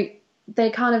so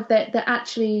they're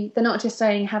not just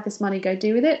saying, have this money, go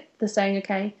do with it. They're saying,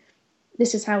 okay,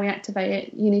 this is how we activate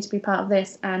it. You need to be part of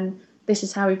this, and this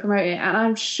is how we promote it. And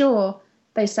I'm sure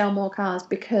they sell more cars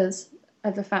because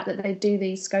of the fact that they do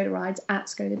these Skoda rides at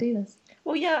Skoda dealers.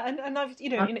 Well, yeah, and I've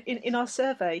in our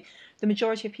survey, the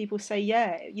majority of people say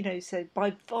so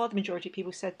by far the majority of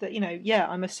people said that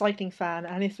I'm a cycling fan,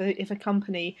 and if a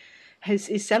company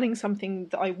is selling something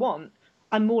that I want,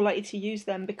 I'm more likely to use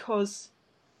them because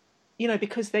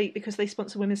they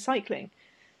sponsor women's cycling.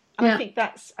 And yeah.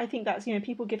 I think that's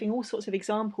people giving all sorts of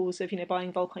examples of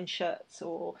buying Volpine shirts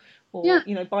or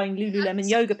buying Lululemon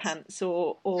yoga pants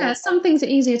or some things are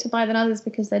easier to buy than others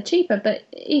because they're cheaper, but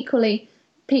equally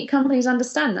companies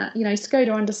understand that.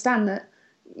 Skoda understand that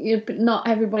not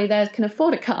everybody there can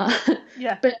afford a car.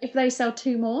 Yeah. But if they sell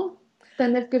two more,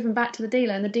 then they've given back to the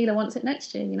dealer, and the dealer wants it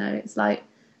next year. It's like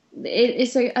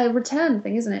it's a return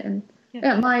thing, isn't it? And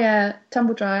yeah, my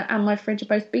tumble dryer and my fridge are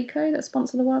both Beko that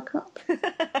sponsor the World Cup. But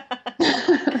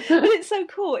it's so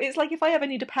cool. It's like if I ever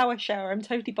need a power shower, I'm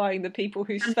totally buying the people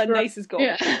who Sven Nys has got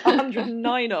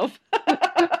 109 of.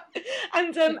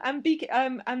 And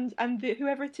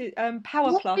whoever it is,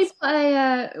 Power Plus.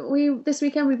 This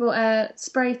weekend we bought a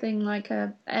spray thing, like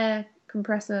a air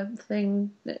compressor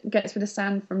thing that gets rid of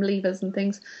sand from levers and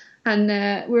things. And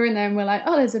we're in there and we're like,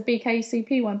 there's a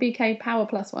BKCP one, BK Power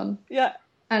Plus one. Yeah.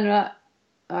 And we're like,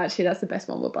 actually, that's the best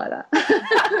one. We'll buy that.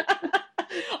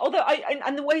 Although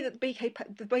the way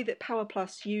that Power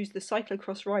Plus use the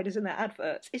cyclocross riders in their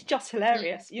adverts is just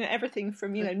hilarious. Everything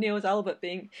from Niels Albert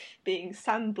being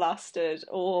sandblasted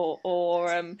or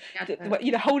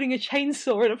holding a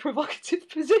chainsaw in a provocative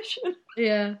position.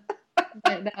 Yeah.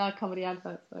 There are comedy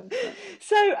adverts though.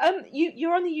 So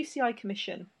you're on the UCI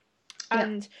commission,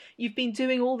 and you've been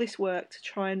doing all this work to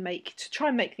try and make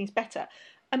things better.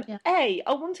 I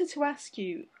wanted to ask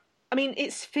you, I mean,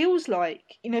 it feels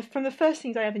like, from the first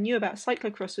things I ever knew about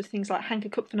cyclocross was things like Hanke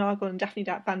Kupfernagel and Daphne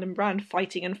van den Brand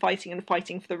fighting for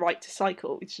the right to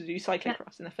cycle, to do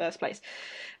cyclocross in the first place.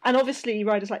 And obviously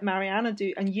riders like Mariana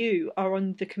and you are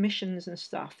on the commissions and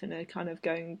stuff and kind of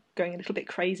going a little bit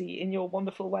crazy in your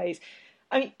wonderful ways.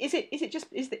 I mean, is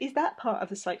that part of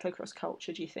the cyclocross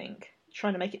culture, do you think?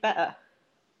 Trying to make it better?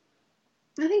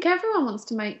 I think everyone wants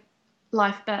to make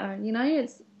life better,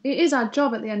 it is our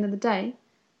job at the end of the day.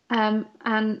 And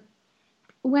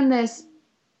when there's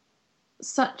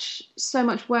so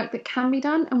much work that can be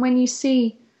done, and when you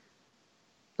see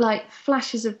like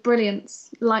flashes of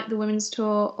brilliance, like the women's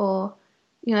tour, or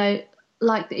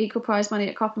like the equal prize money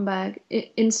at Koppenberg,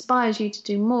 it inspires you to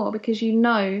do more because you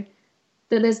know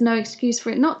that there's no excuse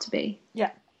for it not to be.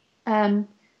 Yeah. And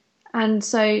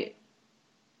so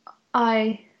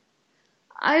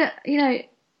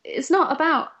it's not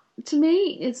about, to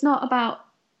me, it's not about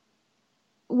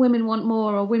women want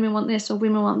more or women want this or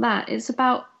women want that. It's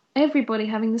about everybody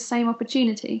having the same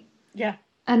opportunity. Yeah.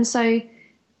 And so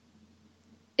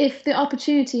if the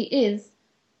opportunity is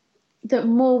that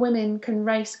more women can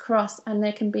race cross and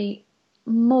there can be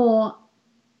more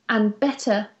and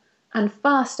better and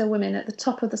faster women at the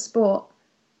top of the sport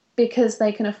because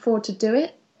they can afford to do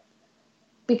it,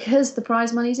 because the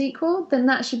prize money is equal, then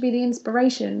that should be the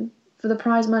inspiration for the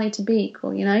prize money to be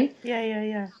equal,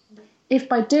 Yeah. If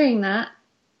by doing that,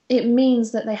 it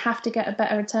means that they have to get a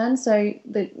better return, so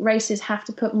the races have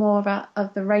to put more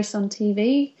of the race on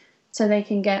TV, so they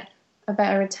can get a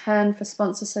better return for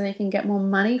sponsors, so they can get more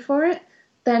money for it,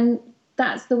 then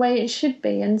that's the way it should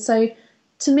be. And so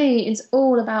to me, it's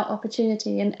all about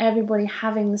opportunity and everybody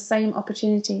having the same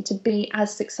opportunity to be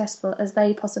as successful as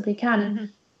they possibly can.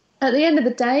 And at the end of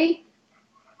the day,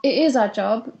 it is our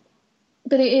job,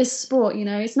 but it is sport, you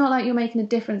know. It's not like you're making a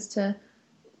difference to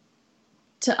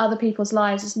other people's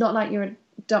lives. It's not like you're a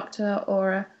doctor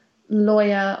or a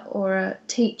lawyer or a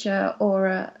teacher or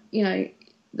a, you know,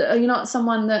 you're not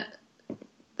someone that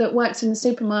works in the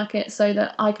supermarket so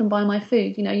that I can buy my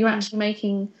food. You know, you're actually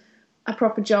making a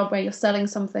proper job where you're selling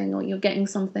something or you're getting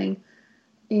something,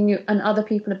 and other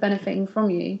people are benefiting from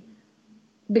you,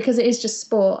 because it is just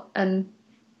sport. And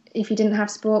if you didn't have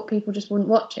sport, people just wouldn't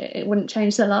watch it. It wouldn't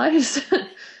change their lives.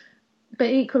 But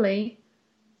equally,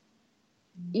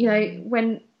 you know,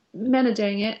 when men are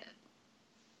doing it,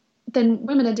 then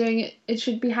women are doing it. It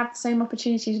should have the same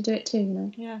opportunity to do it too, you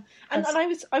know. Yeah, and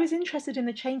I was interested in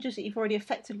the changes that you've already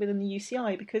effected within the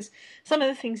UCI, because some of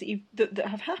the things that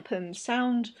have happened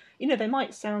sound, you know, they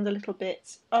might sound a little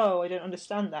bit, oh, I don't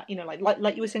understand that, you know,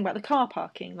 like you were saying about the car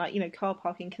parking, like, you know, car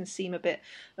parking can seem a bit,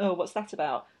 oh, what's that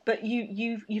about? But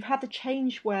you've had the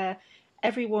change where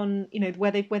everyone, you know,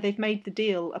 where they've made the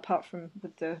deal, apart from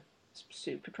with the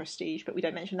super prestige, but we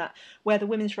don't mention that, where the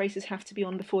women's races have to be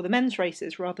on before the men's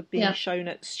races rather than being shown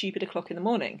at stupid o'clock in the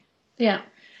morning. Yeah.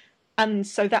 And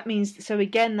so that means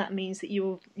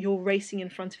that you're racing in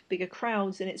front of bigger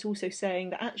crowds, and it's also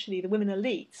saying that actually the women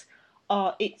elites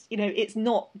are, it's, you know, it's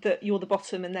not that you're the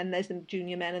bottom and then there's the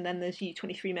junior men and then there's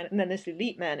U23 men and then there's the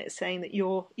elite men. It's saying that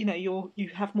you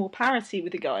have more parity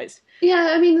with the guys. Yeah,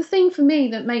 I mean, the thing for me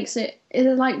that makes it is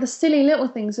like the silly little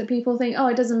things that people think, oh,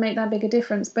 it doesn't make that big a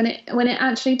difference, but when it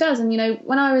actually does. And, you know,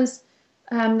 when I was,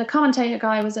 the commentator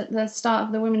guy was at the start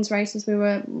of the women's races, we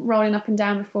were rolling up and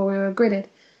down before we were gridded.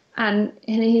 And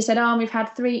he said, oh, we've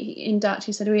had three, in Dutch,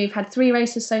 he said, we've had 3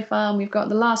 races so far, and we've got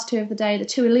the last 2 of the day, the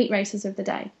 2 elite races of the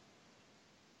day.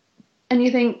 And you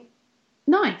think,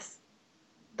 nice.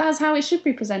 That's how it should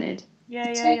be presented.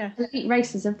 Yeah. Elite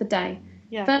races of the day.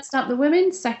 Yeah. First up the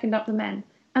women, second up the men.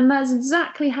 And that's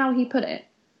exactly how he put it.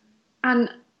 And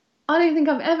I don't think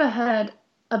I've ever heard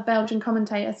a Belgian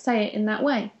commentator say it in that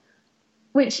way.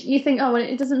 Which you think, oh, well,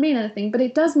 it doesn't mean anything. But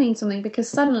it does mean something, because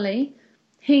suddenly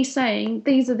he's saying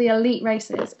these are the elite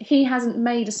races. He hasn't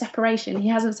made a separation. He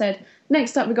hasn't said,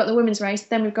 next up we've got the women's race,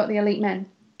 then we've got the elite men.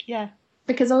 Yeah.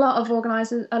 Because a lot of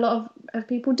organisers, a lot of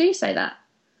people do say that.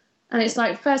 And it's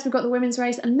like, first we've got the women's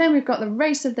race, and then we've got the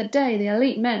race of the day, the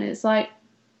elite men. It's like,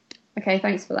 okay,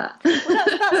 thanks for that.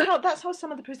 Well, that's how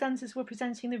some of the presenters were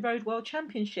presenting the Road World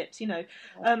Championships. You know,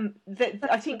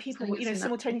 I think people, you know,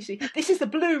 simultaneously, this is the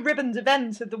blue ribboned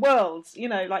event of the world. You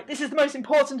know, like, this is the most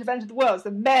important event of the world,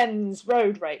 the men's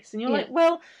road race, and you're like,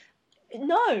 well,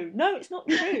 no, it's not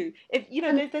true. If you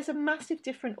know, there's a massive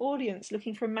different audience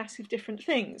looking for massive different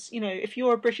things. You know, if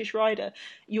you're a British rider,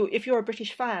 if you're a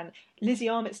British fan, Lizzie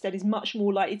Armitstead is much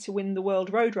more likely to win the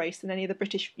world road race than any of the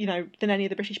British, you know, than any of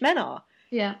the British men are.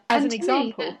 Yeah, as an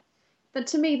example. But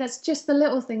to me, that's just the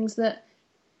little things that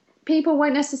people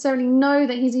won't necessarily know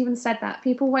that he's even said that.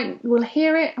 People will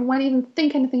hear it and won't even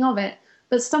think anything of it.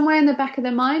 But somewhere in the back of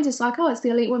their mind, it's like, oh, it's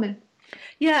the elite women.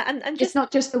 Yeah, and just, it's not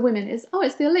just the women. It's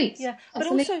the elites. Yeah, but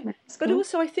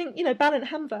also I think, you know, Balint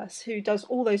Hamvas, who does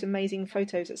all those amazing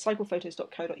photos at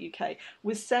cyclephotos.co.uk,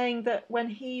 was saying that when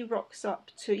he rocks up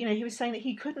to, you know, he was saying that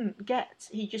he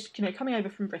just, you know, coming over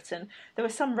from Britain, there were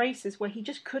some races where he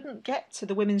just couldn't get to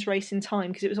the women's race in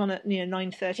time because it was on at, you know,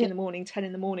 9:30 in the morning, 10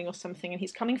 in the morning or something, and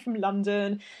he's coming from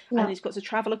London and he's got to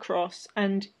travel across,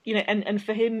 and you know, and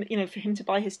for him, you know, for him to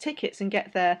buy his tickets and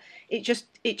get there, it just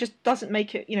doesn't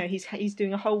make it, you know, he's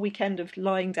doing a whole weekend of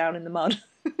lying down in the mud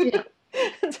and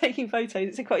taking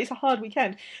photos. It's a hard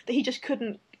weekend that he just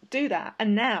couldn't do that.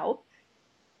 And now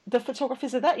the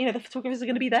photographers are there. You know, the photographers are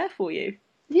going to be there for you.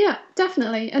 Yeah,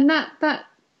 definitely. And that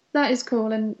is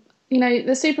cool. And you know,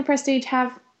 the Super Prestige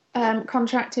have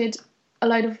contracted a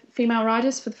load of female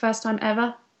riders for the first time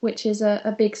ever, which is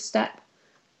a big step.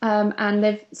 And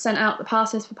they've sent out the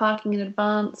passes for parking in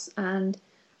advance, and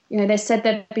you know, they said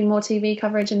there'd be more TV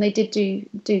coverage, and they did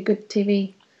do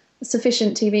good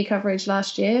sufficient TV coverage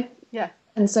last year. Yeah.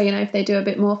 And so, you know, if they do a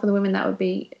bit more for the women, that would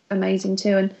be amazing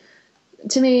too. And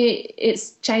to me,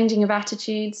 it's changing of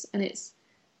attitudes, and it's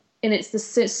the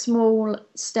small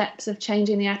steps of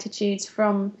changing the attitudes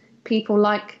from people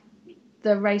like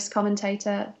the race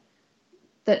commentator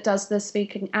that does the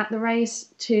speaking at the race,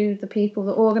 to the people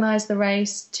that organise the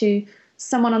race, to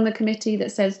someone on the committee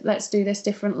that says, let's do this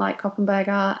different, like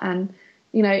Koppenberger, and,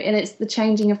 you know, and it's the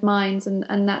changing of minds,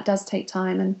 and that does take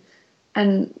time.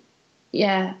 And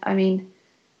yeah, I mean,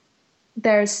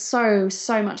 there's so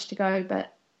much to go,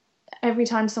 but every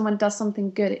time someone does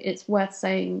something good, it's worth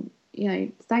saying,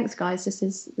 thanks guys, this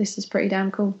is pretty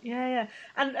damn cool. Yeah, yeah.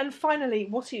 And finally,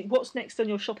 what's next on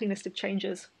your shopping list of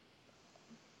changes?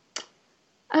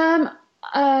 Um,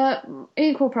 uh,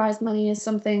 Equal prize money is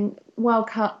something. World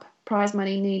Cup prize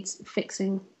money needs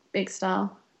fixing, big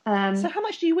style. So how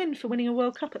much do you win for winning a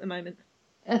World Cup at the moment?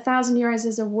 €1,000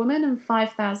 as a woman and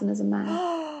 5,000 as a man.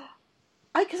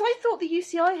 Because I thought the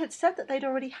UCI had said that they'd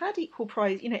already had equal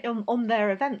prize, on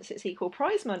their events it's equal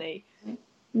prize money.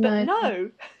 But No,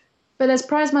 no. but there's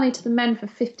prize money to the men for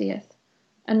 50th,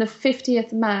 and the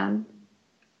 50th man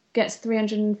gets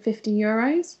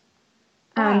 €350,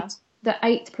 and Wow. the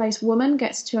eighth place woman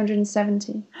gets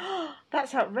 270.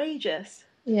 That's outrageous.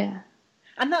 Yeah.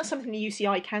 And that's something the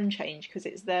UCI can change because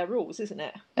it's their rules, isn't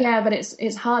it? Yeah, but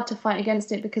it's hard to fight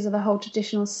against it because of the whole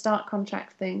traditional start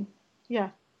contract thing, Yeah.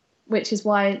 which is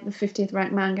why the 50th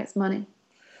ranked man gets money.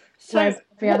 So Whereas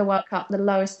every other World Cup, the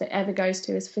lowest it ever goes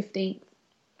to is 15th.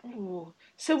 ooh.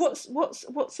 So what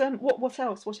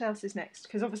else? What else is next?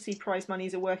 Because obviously prize money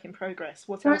is a work in progress.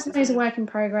 What else Prize is money is a there? work in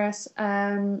progress.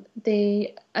 A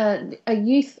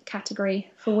youth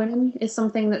category for women is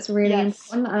something that's really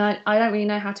Yes. important, and I don't really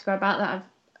know how to go about that.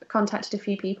 I've contacted a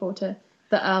few people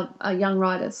that are young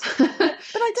riders Yeah.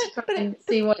 But I to don't. try But and but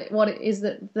see what it is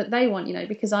that they want,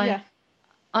 because yeah.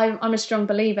 I'm a strong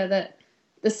believer that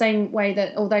the same way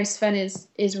that although Sven is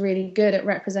really good at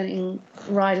representing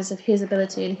riders of his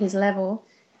ability and his level,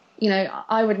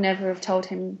 I would never have told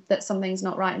him that something's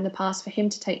not right in the past for him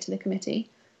to take to the committee,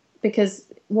 because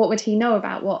what would he know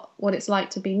about what it's like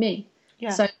to be me? Yeah.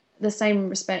 So the same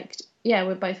respect, yeah,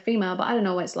 we're both female, but I don't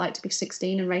know what it's like to be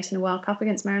 16 and racing a World Cup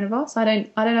against Marina Voss. I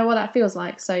don't know what that feels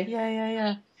like. So Yeah. Yeah.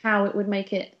 Yeah. how it would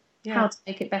make it, how Yeah. to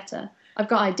make it better. I've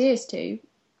got ideas too,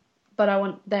 but I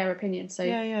want their opinion. So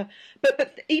Yeah, yeah,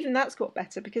 but even that's got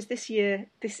better because this year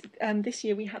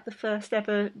we had the first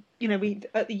ever, we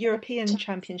at the European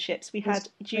Championships we had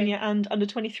junior and under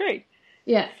 23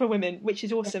 yeah, for women, which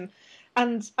is yeah, awesome.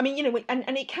 And I mean,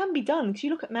 and it can be done because you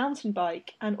look at mountain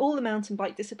bike and all the mountain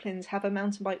bike disciplines have a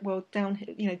mountain bike world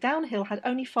downhill. Downhill had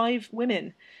only 5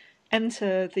 women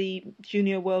enter the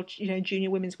junior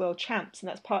women's world champs, and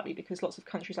that's partly because lots of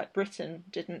countries like Britain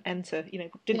didn't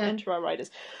yeah, enter our riders.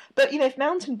 But if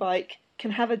mountain bike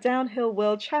can have a downhill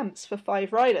world champs for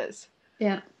 5 riders,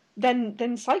 yeah. then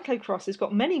cyclocross has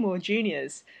got many more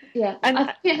juniors. Yeah, I And think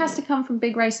it has to come from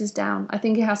big races down. I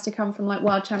think it has to come from like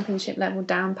world championship level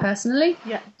down personally,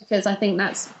 yeah, because I think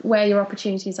that's where your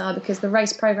opportunities are, because the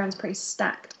race program's pretty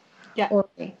stacked yeah,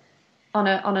 already on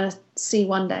a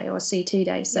C1 day or a C2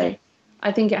 day. yeah. So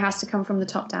I think it has to come from the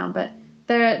top down. But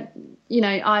there,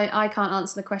 I can't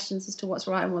answer the questions as to what's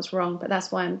right and what's wrong. But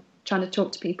that's why I'm trying to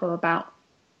talk to people about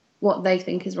what they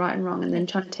think is right and wrong, and then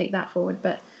trying to take that forward.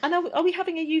 But And are we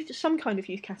having some kind of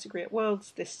youth category at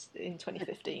Worlds this in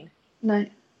 2015? no.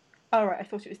 Oh right, I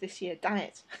thought it was this year. Damn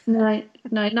it. No,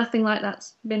 no, nothing like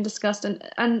that's been discussed. And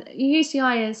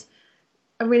UCI is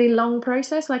a really long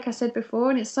process, like I said before,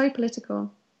 and it's so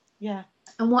political. Yeah,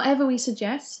 And whatever we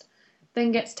suggest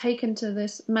then gets taken to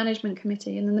this management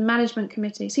committee, and then the management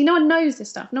committee. See, no one knows this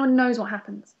stuff. No one knows what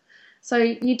happens. So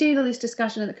you do all this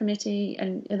discussion at the committee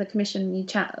and at the commission, you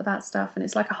chat about stuff, and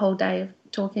it's like a whole day of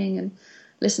talking and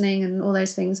listening and all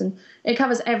those things. And it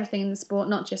covers everything in the sport,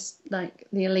 not just like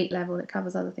the elite level. It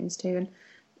covers other things too.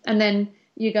 And then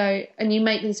you go and you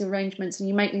make these arrangements and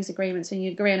you make these agreements and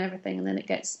you agree on everything, and then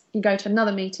you go to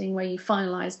another meeting where you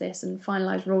finalise this and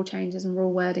finalise rule changes and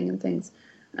rule wording and things,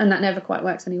 and that never quite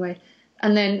works anyway.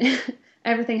 And then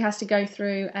everything has to go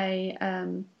through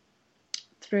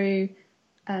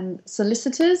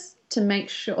solicitors to make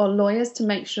sure, or lawyers to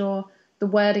make sure the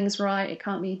wording's right, it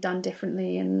can't be done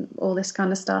differently and all this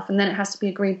kind of stuff, and then it has to be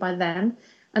agreed by them,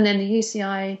 and then the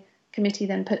UCI committee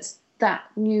then puts that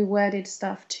new worded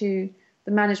stuff to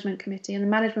the management committee, and the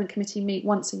management committee meet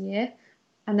once a year,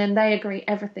 and then they agree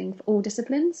everything for all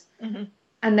disciplines. mm-hmm.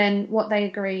 And then what they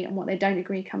agree and what they don't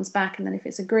agree comes back, and then if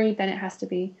it's agreed, then it has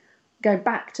to go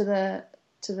back to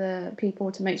the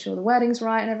people to make sure the wording's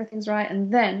right and everything's right.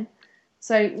 And then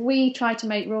so we tried to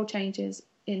make rule changes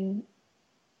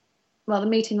the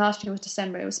meeting last year was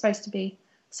December. It was supposed to be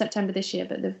September this year,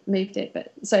 but they've moved it.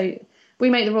 But so we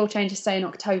make the rule changes, say, in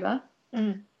October,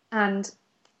 and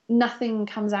nothing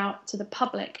comes out to the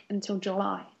public until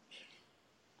July.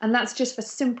 And that's just for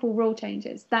simple rule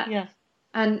changes. Yeah.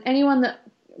 And anyone that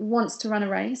wants to run a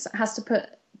race has to put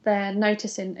their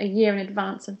notice in a year in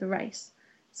advance of the race.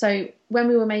 So when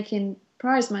we were making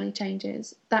prize money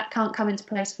changes, that can't come into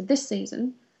place for this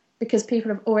season because people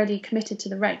have already committed to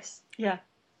the race. Yeah.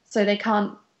 So they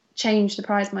can't change the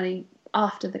prize money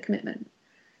after the commitment.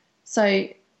 So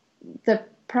the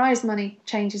prize money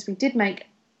changes we did make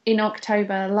in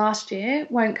October last year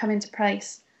won't come into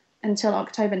place until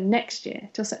October next year,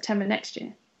 till September next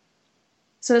year.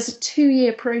 So it's a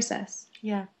 2-year process.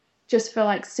 Yeah. Just for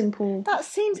like simple. It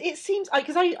seems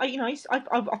because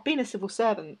I've been a civil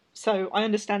servant, so I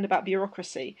understand about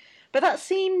bureaucracy, but that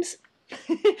seems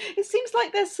it seems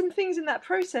like there's some things in that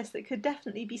process that could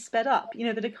definitely be sped up,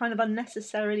 that are kind of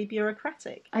unnecessarily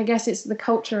bureaucratic. I guess it's the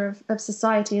culture of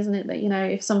society, isn't it? That,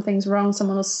 if something's wrong,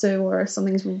 someone will sue, or if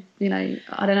something's,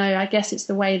 I don't know. I guess it's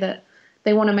the way that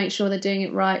they want to make sure they're doing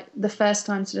it right the first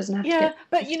time, so it doesn't have to get. Yeah,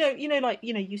 but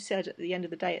you said at the end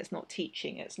of the day, it's not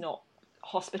teaching, it's not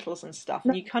hospitals and stuff,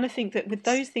 and you kind of think that with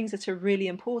those things that are really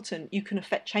important, you can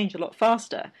affect change a lot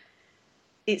faster.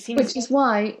 It seems, which is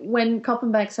why when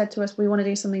Koppenberg said to us, we want to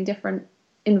do something different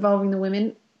involving the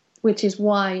women, which is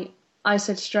why I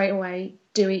said straight away,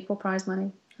 do equal prize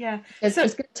money. Yeah, it's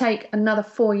going to take another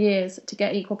 4 years to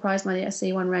get equal prize money at a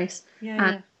C1 race,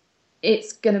 and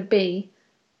it's going to be,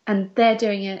 and they're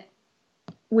doing it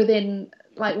within,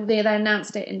 like they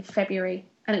announced it in February,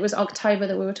 and it was October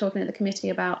that we were talking at the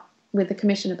committee with the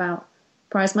commission about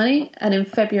prize money, and in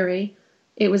February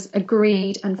it was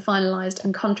agreed and finalised,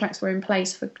 and contracts were in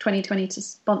place for 2020 to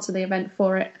sponsor the event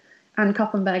for it, and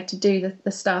Koppenberg to do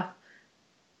the stuff,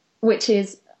 which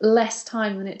is less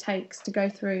time than it takes to go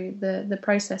through the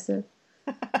process of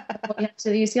what you have to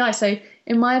do the UCI. So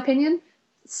in my opinion,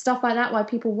 stuff like that, why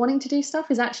people wanting to do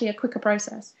stuff, is actually a quicker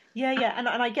process. Yeah, and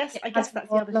I guess that's the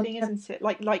other thing, isn't it?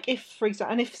 Like if for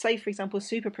example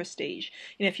Super Prestige,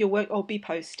 if you're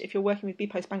BPost, if you're working with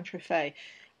BPost Bank Trophy,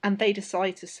 and they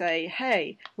decide to say,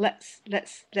 hey, let's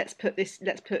put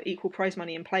equal prize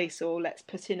money in place, or let's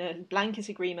put in a blanket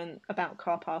agreement about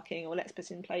car parking, or let's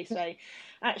put in place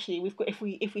actually we've got, if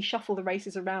we shuffle the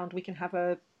races around, we can have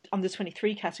a under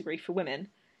 23 category for women.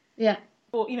 Yeah.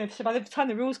 Or so by the time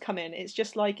the rules come in, it's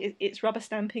just like it's rubber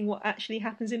stamping what actually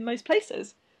happens in most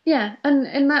places. Yeah,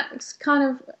 and that's kind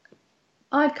of,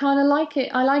 I kind of like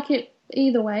it. I like it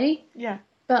either way. Yeah.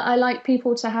 But I like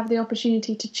people to have the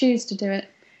opportunity to choose to do it,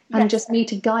 and just me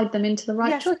to guide them into the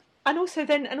right choice. And also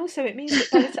it means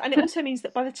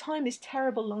that by the time this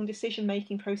terrible long decision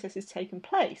making process has taken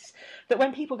place, that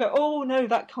when people go, oh no,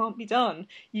 that can't be done,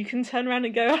 you can turn around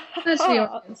and go,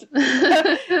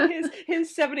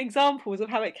 here's 7 examples of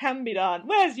how it can be done.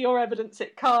 Where's your evidence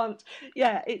it can't?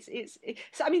 Yeah, it's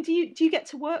so I mean, do you get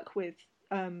to work with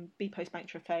BPost Bank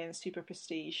Trophy and Super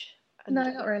Prestige? No,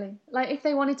 not really. Like if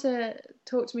they wanted to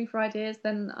talk to me for ideas,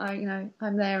 then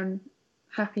I'm there and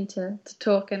happy to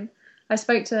talk. And I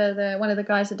spoke to one of the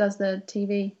guys that does the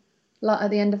TV at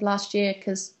the end of last year,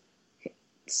 because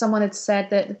someone had said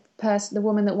that the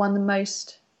woman that won the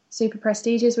most Super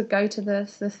Prestiges would go to the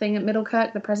thing at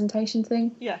Middlekirk, the presentation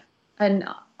thing. Yeah. And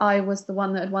I was the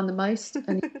one that had won the most,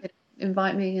 and he did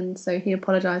invite me, and so he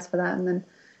apologised for that, and then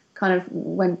kind of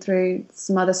went through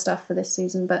some other stuff for this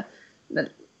season. But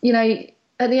at the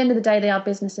end of the day, they are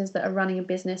businesses that are running a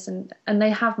business, and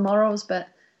they have morals, but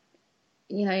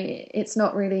it's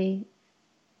not really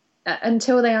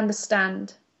until they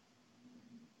understand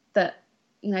that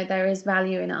there is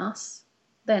value in us,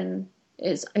 then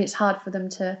it's hard for them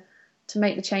to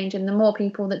make the change. And the more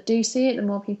people that do see it, the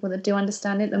more people that do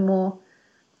understand it, the more.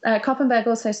 Koppenberg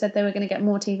also said they were going to get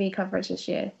more TV coverage this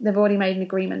year. They've already made an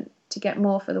agreement to get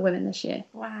more for the women this year.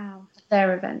 Wow.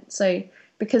 Their event. So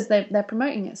because they're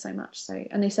promoting it so much. So,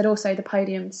 and they said also the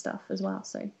podium stuff as well.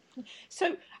 So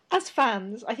as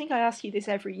fans, I think I ask you this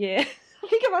every year. I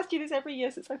think I've asked you this every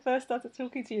year since I first started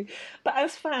talking to you. But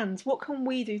as fans, what can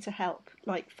we do to help?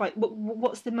 Like, fight?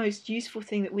 What's the most useful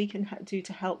thing that we can do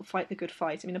to help fight the good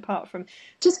fight? I mean, apart from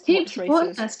just keep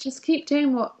supporting us, just keep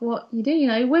doing what you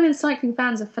do. Women cycling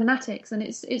fans are fanatics, and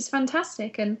it's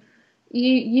fantastic. And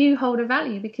you hold a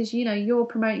value because you're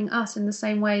promoting us in the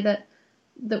same way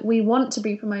that we want to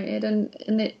be promoted,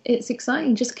 and it's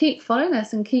exciting. Just keep following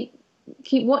us and keep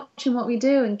watching what we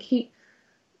do, and keep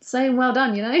saying well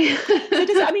done. So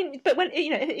but when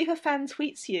if a fan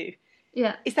tweets you,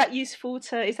 is that useful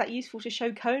to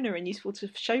show Kona and useful to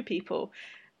show people?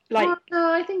 Like,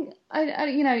 no, I think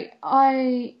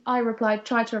I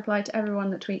try to reply to everyone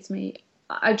that tweets me.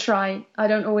 I try. I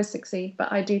don't always succeed,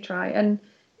 but I do try. And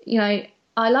I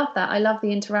love that. I love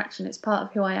the interaction. It's part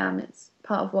of who I am. It's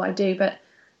part of what I do. But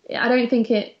I don't think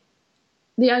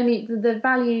the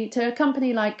value to a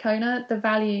company like Kona, the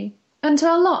value, and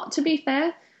to be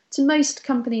fair, to most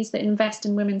companies that invest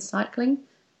in women's cycling,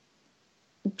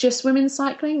 just women's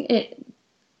cycling,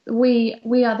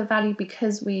 we are the value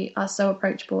because we are so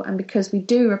approachable, and because we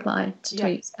do reply to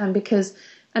tweets, and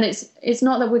it's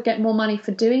not that we get more money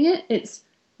for doing it. It's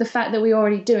the fact that we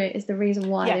already do it is the reason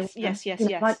why they want Yes, yes, to,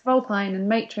 like yes. Volpine and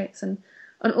Matrix and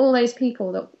all those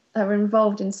people that are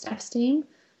involved in Steph's team.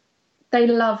 They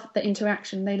love the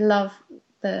interaction. They love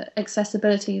the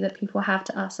accessibility that people have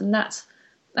to us, and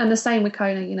the same with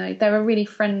Kona. They're a really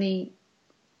friendly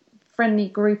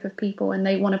group of people, and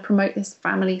they want to promote this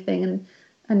family thing.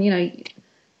 And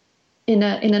in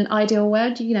an ideal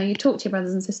world, you talk to your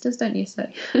brothers and sisters, don't you? So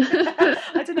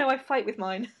I don't know. I fight with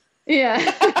mine. yeah.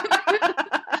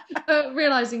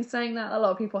 Realizing saying that a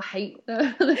lot of people hate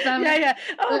the family. Yeah.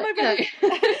 Oh, but, my brother.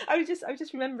 I was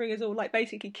just remembering us all like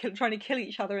basically trying to kill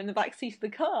each other in the back seat of the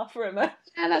car for a moment.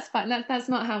 Yeah, that's fine. That's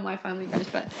not how my family goes,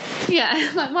 but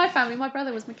yeah, like my family, my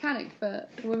brother was mechanic for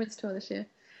the women's tour this year.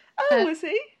 Oh, was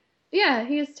he? Yeah,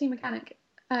 he is a team mechanic.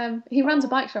 He runs a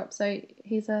bike shop, so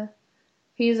he's a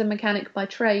mechanic by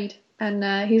trade,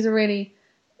 and he's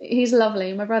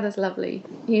lovely. My brother's lovely.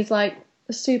 He's like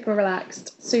super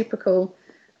relaxed, super cool,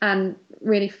 and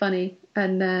really funny.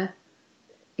 And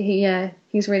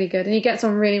he's really good, and he gets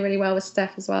on really, really well with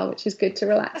Steph as well, which is good to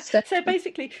relax Steph. So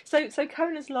basically, so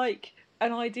Kona's like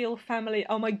an ideal family.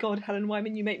 Oh my God, Helen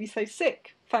Wyman, you make me so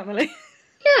sick. Family.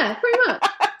 Yeah, pretty much.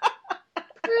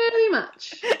 Pretty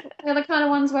much. They're the kind of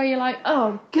ones where you're like,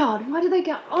 oh God, why do they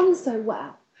get on so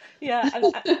well? Yeah,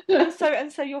 and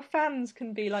so your fans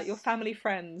can be like your family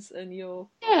friends and your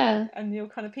kind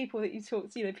of people that you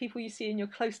talk to, people you see in your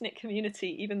close knit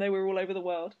community, even though we're all over the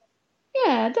world.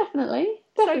 Yeah, definitely.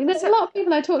 There's a lot of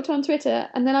people I talk to on Twitter,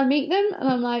 and then I meet them, and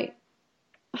I'm like,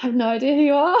 I have no idea who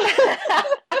you are.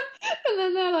 And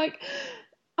then they're like,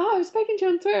 oh, I've spoken to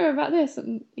you on Twitter about this,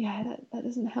 and yeah, that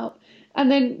doesn't help.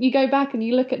 And then you go back and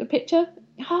you look at the picture.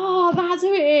 Oh, that's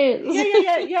who it is.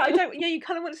 Yeah. You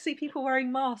kind of want to see people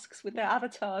wearing masks with their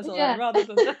avatars on rather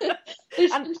than. They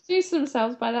should introduce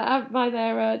themselves by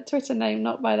their Twitter name,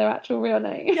 not by their actual real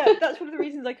name. Yeah, that's one of the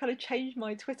reasons I kind of changed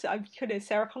my Twitter. I put in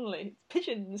Sarah Connolly,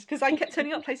 pigeons, because I kept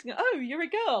turning up placing, oh, you're a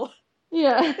girl.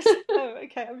 Yeah. Oh,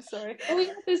 okay, I'm sorry. Well, we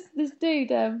had this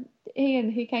dude,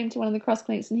 Ian, who came to one of the cross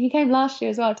clinics, and he came last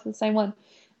year as well to the same one.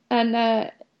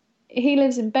 And he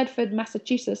lives in Bedford,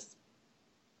 Massachusetts.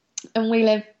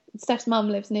 And Steph's mum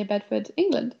lives near Bedford,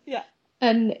 England. Yeah.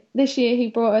 And this year he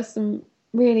brought us some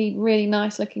really, really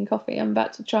nice looking coffee. I'm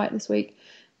about to try it this week.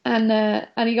 And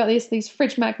he got these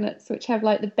fridge magnets which have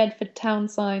like the Bedford town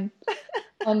sign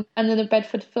on, and then a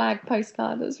Bedford flag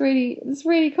postcard. It's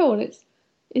really cool.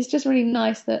 It's just really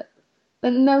nice that.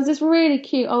 And there was this really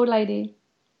cute old lady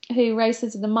who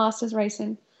races in the Masters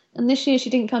racing. And this year she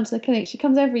didn't come to the clinic. She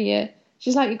comes every year.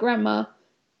 She's like your grandma.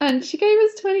 And she gave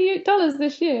us $28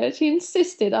 this year. She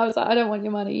insisted. I was like, I don't want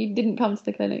your money. You didn't come to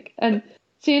the clinic. And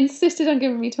she insisted on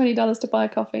giving me $20 to buy a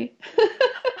coffee.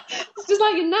 It's just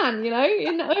like your nan,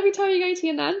 every time you go to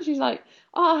your nan, she's like,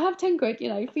 oh, I'll have 10 quid,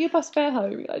 for your bus fare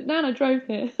home. You're like, Nan, I drove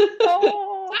here.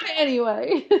 Oh.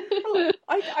 Anyway.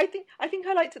 I think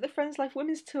I liked at the Friends Life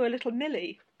Women's Tour little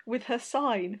Millie with her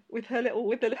sign, with her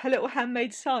little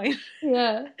handmade sign.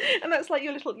 Yeah. And that's like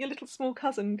your little small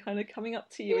cousin kind of coming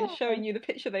up to you and showing you the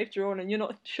picture they've drawn, and you're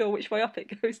not sure which way up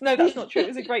it goes. No, that's not true. It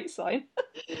was a great sign.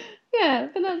 Yeah,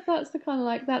 but that's the kind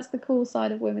of that's the cool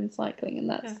side of women's cycling, and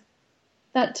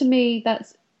that to me,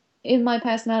 that's in my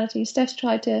personality. Steph's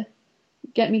tried to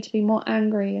get me to be more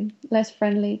angry and less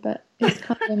friendly, but it's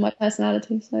kind of in my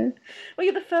personality. So, well,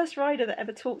 you're the first rider that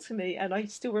ever talked to me, and I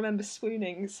still remember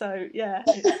swooning. So yeah,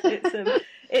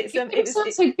 it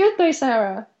sounds so good though,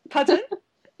 Sarah. Pardon?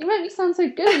 You make me sound so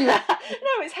good. No,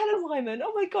 it's Helen Wyman.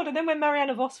 Oh my God! And then when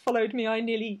Marianne Vos followed me, I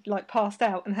nearly passed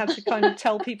out and had to kind of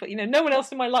tell people, no one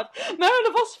else in my life.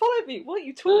 Marianne Vos followed me. What are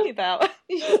you talking about?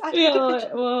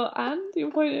 Well, and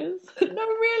your point is, no,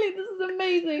 really, this is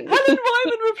amazing. Helen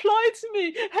Wyman replied to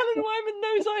me. Helen Wyman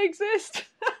knows I exist.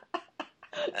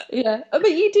 Yeah,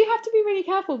 but you do have to be really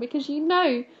careful, because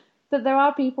that there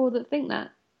are people that think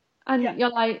that, and you're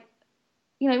like,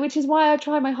 which is why I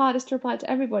try my hardest to reply to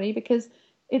everybody, because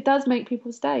it does make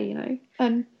people stay,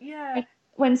 and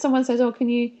when someone says, oh, can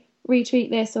you retweet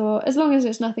this, or as long as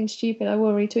it's nothing stupid, I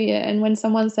will retweet it. And when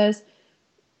someone says,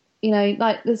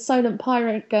 like the Solent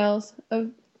Pirate girls have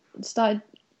started,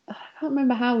 I can't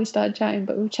remember how we started chatting,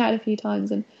 but we've chatted a few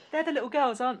times, and they're the little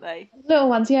girls, aren't they? Little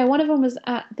ones, yeah. One of them was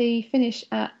at the finish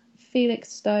at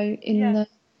Felixstowe in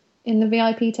the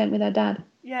VIP tent with her dad.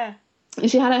 Yeah.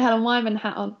 And she had a Helen Wyman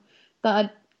hat on that I'd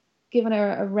given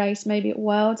her a race, maybe at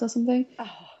Worlds or something. Oh.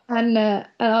 And I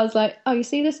was like, oh, you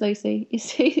see this, Lucy? You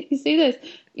see this?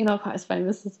 You're not quite as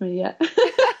famous as me yet.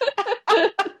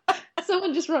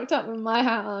 Someone just rocked up with my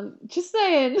hat on. Just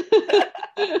saying.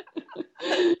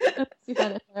 It's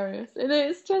kind of hilarious. And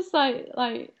it's just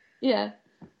like, yeah.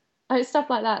 Like, stuff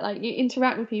like that. Like you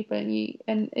interact with people,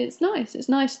 and it's nice. It's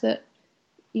nice that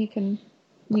you can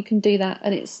do that,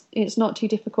 and it's not too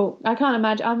difficult. I can't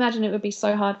imagine. I imagine it would be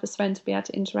so hard for Sven to be able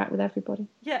to interact with everybody.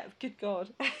 Yeah, good God.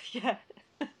 Yeah.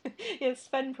 Yeah,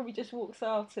 Sven probably just walks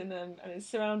out and is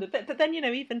surrounded. But then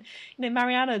even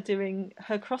Mariana doing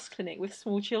her cross clinic with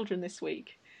small children this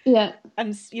week, Yeah.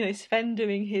 and Sven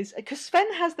doing his, because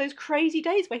Sven has those crazy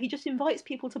days where he just invites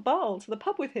people to Basel, to the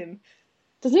pub with him.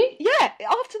 Does he? Yeah,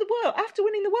 after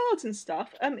winning the worlds and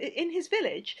stuff, in his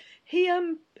village, he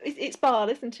it's Basel,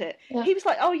 isn't it? Yeah. He was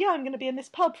like, oh yeah, I'm going to be in this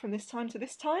pub from this time to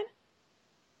this time.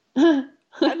 And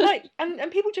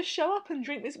and people just show up and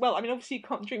drink this. Well, I mean, obviously you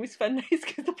can't drink with Sven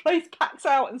because the place packs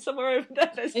out, and somewhere over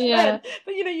there's Sven. Yeah.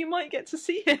 But you might get to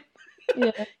see him.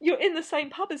 Yeah. You're in the same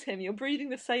pub as him. You're breathing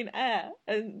the same air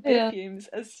and beer fumes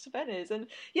as Sven is, and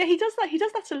yeah, he does that. He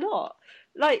does that a lot.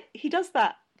 Like he does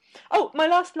that. Oh, my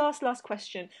last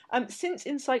question. Since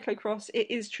in cyclocross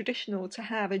it is traditional to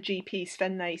have a GP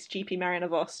Sven Nys, GP Marianne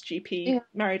Vos, GP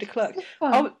Mario de Klerk,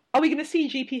 are we going to see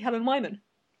GP Helen Wyman?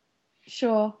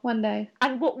 Sure, one day.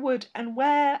 And what would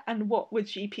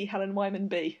GP Helen Wyman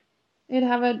be? It'd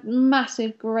have a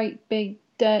massive, great, big,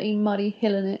 dirty, muddy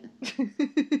hill in it.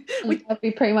 That'd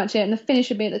be pretty much it. And the finish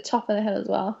would be at the top of the hill as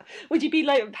well. Would you be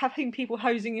like having people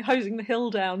hosing the hill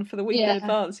down for the week in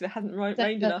advance if it hadn't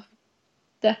rained enough?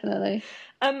 Definitely.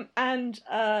 And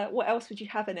what else would you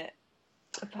have in it?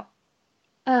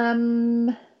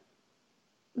 That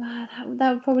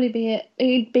would probably be it.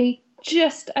 You'd be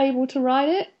just able to ride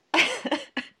it.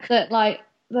 That like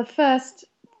the first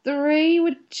 3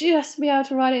 would just be able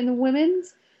to ride it in the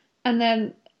women's, and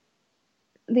then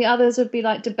the others would be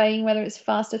like debating whether it's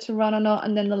faster to run or not,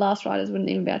 and then the last riders wouldn't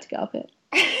even be able to get up it.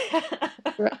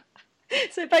 Right.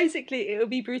 So basically, it would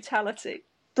be brutality.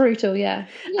 Brutal, yeah.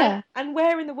 Yeah. And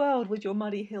where in the world would your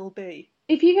muddy hill be?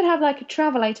 If you could have like a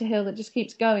travelator hill that just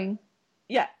keeps going.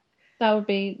 Yeah. That would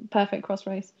be perfect cross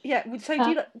race. Yeah.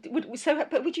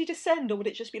 But would you descend, or would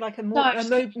it just be like a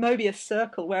Mobius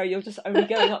circle where you're just only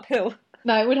going uphill?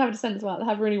 No, it would have a descent as well. It'd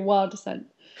have a really wild descent.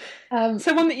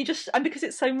 So one that you just, and because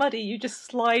it's so muddy, you just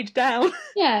slide down.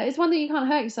 Yeah, it's one that you can't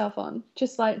hurt yourself on.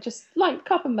 Just like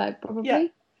Koppenberg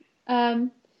probably. Yeah.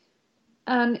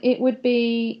 And it would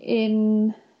be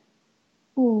in.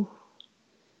 Ooh,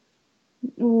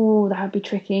 that would be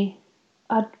tricky.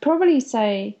 I'd probably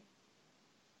say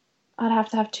I'd have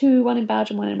to have 2, one in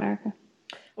Belgium, one in America.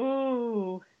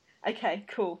 Ooh, okay,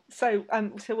 cool. So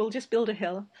we'll just build a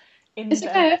hill. It's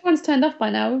okay, everyone's turned off by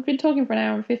now. We've been talking for an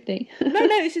hour and 50. No,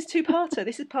 this is 2-parter.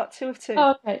 This is part 2 of 2.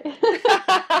 Oh, okay.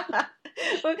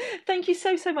 Well, thank you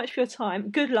so much for your time.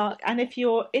 Good luck. And if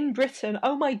you're in Britain,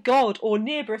 oh my God, or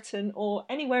near Britain, or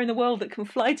anywhere in the world that can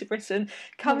fly to Britain,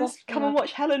 come and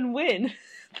watch Helen win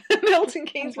the Milton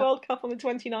Keynes World Cup on the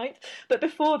 29th. But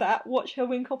before that, watch her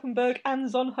win Koppenberg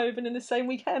and Zonhoven in the same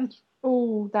weekend.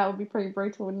 Oh, that would be pretty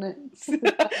brutal, wouldn't it?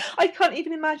 I can't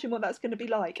even imagine what that's going to be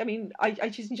like. I mean, I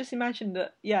just imagine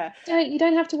that, yeah. You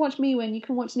don't have to watch me win. You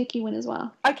can watch Nikki win as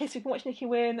well. Okay, so you can watch Nikki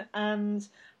win and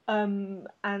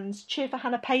cheer for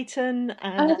Hannah Payton.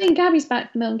 And I think Gabby's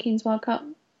back for Milton Keynes World Cup.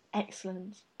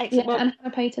 Excellent. Yeah, well, and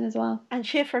Hannah Payton as well. And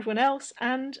cheer for everyone else.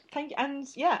 And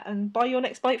and buy your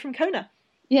next bite from Kona.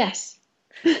 Yes.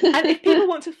 And if people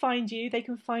want to find you, they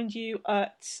can find you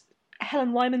at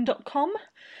helenwyman.com.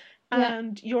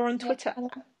 And you're on Twitter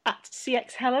at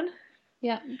CXHelen.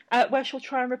 Yeah. Where she'll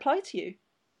try and reply to you.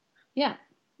 Yeah.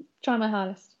 Try my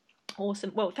hardest.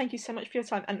 Awesome. Well, thank you so much for your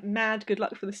time, and mad good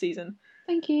luck for the season.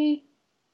 Thank you.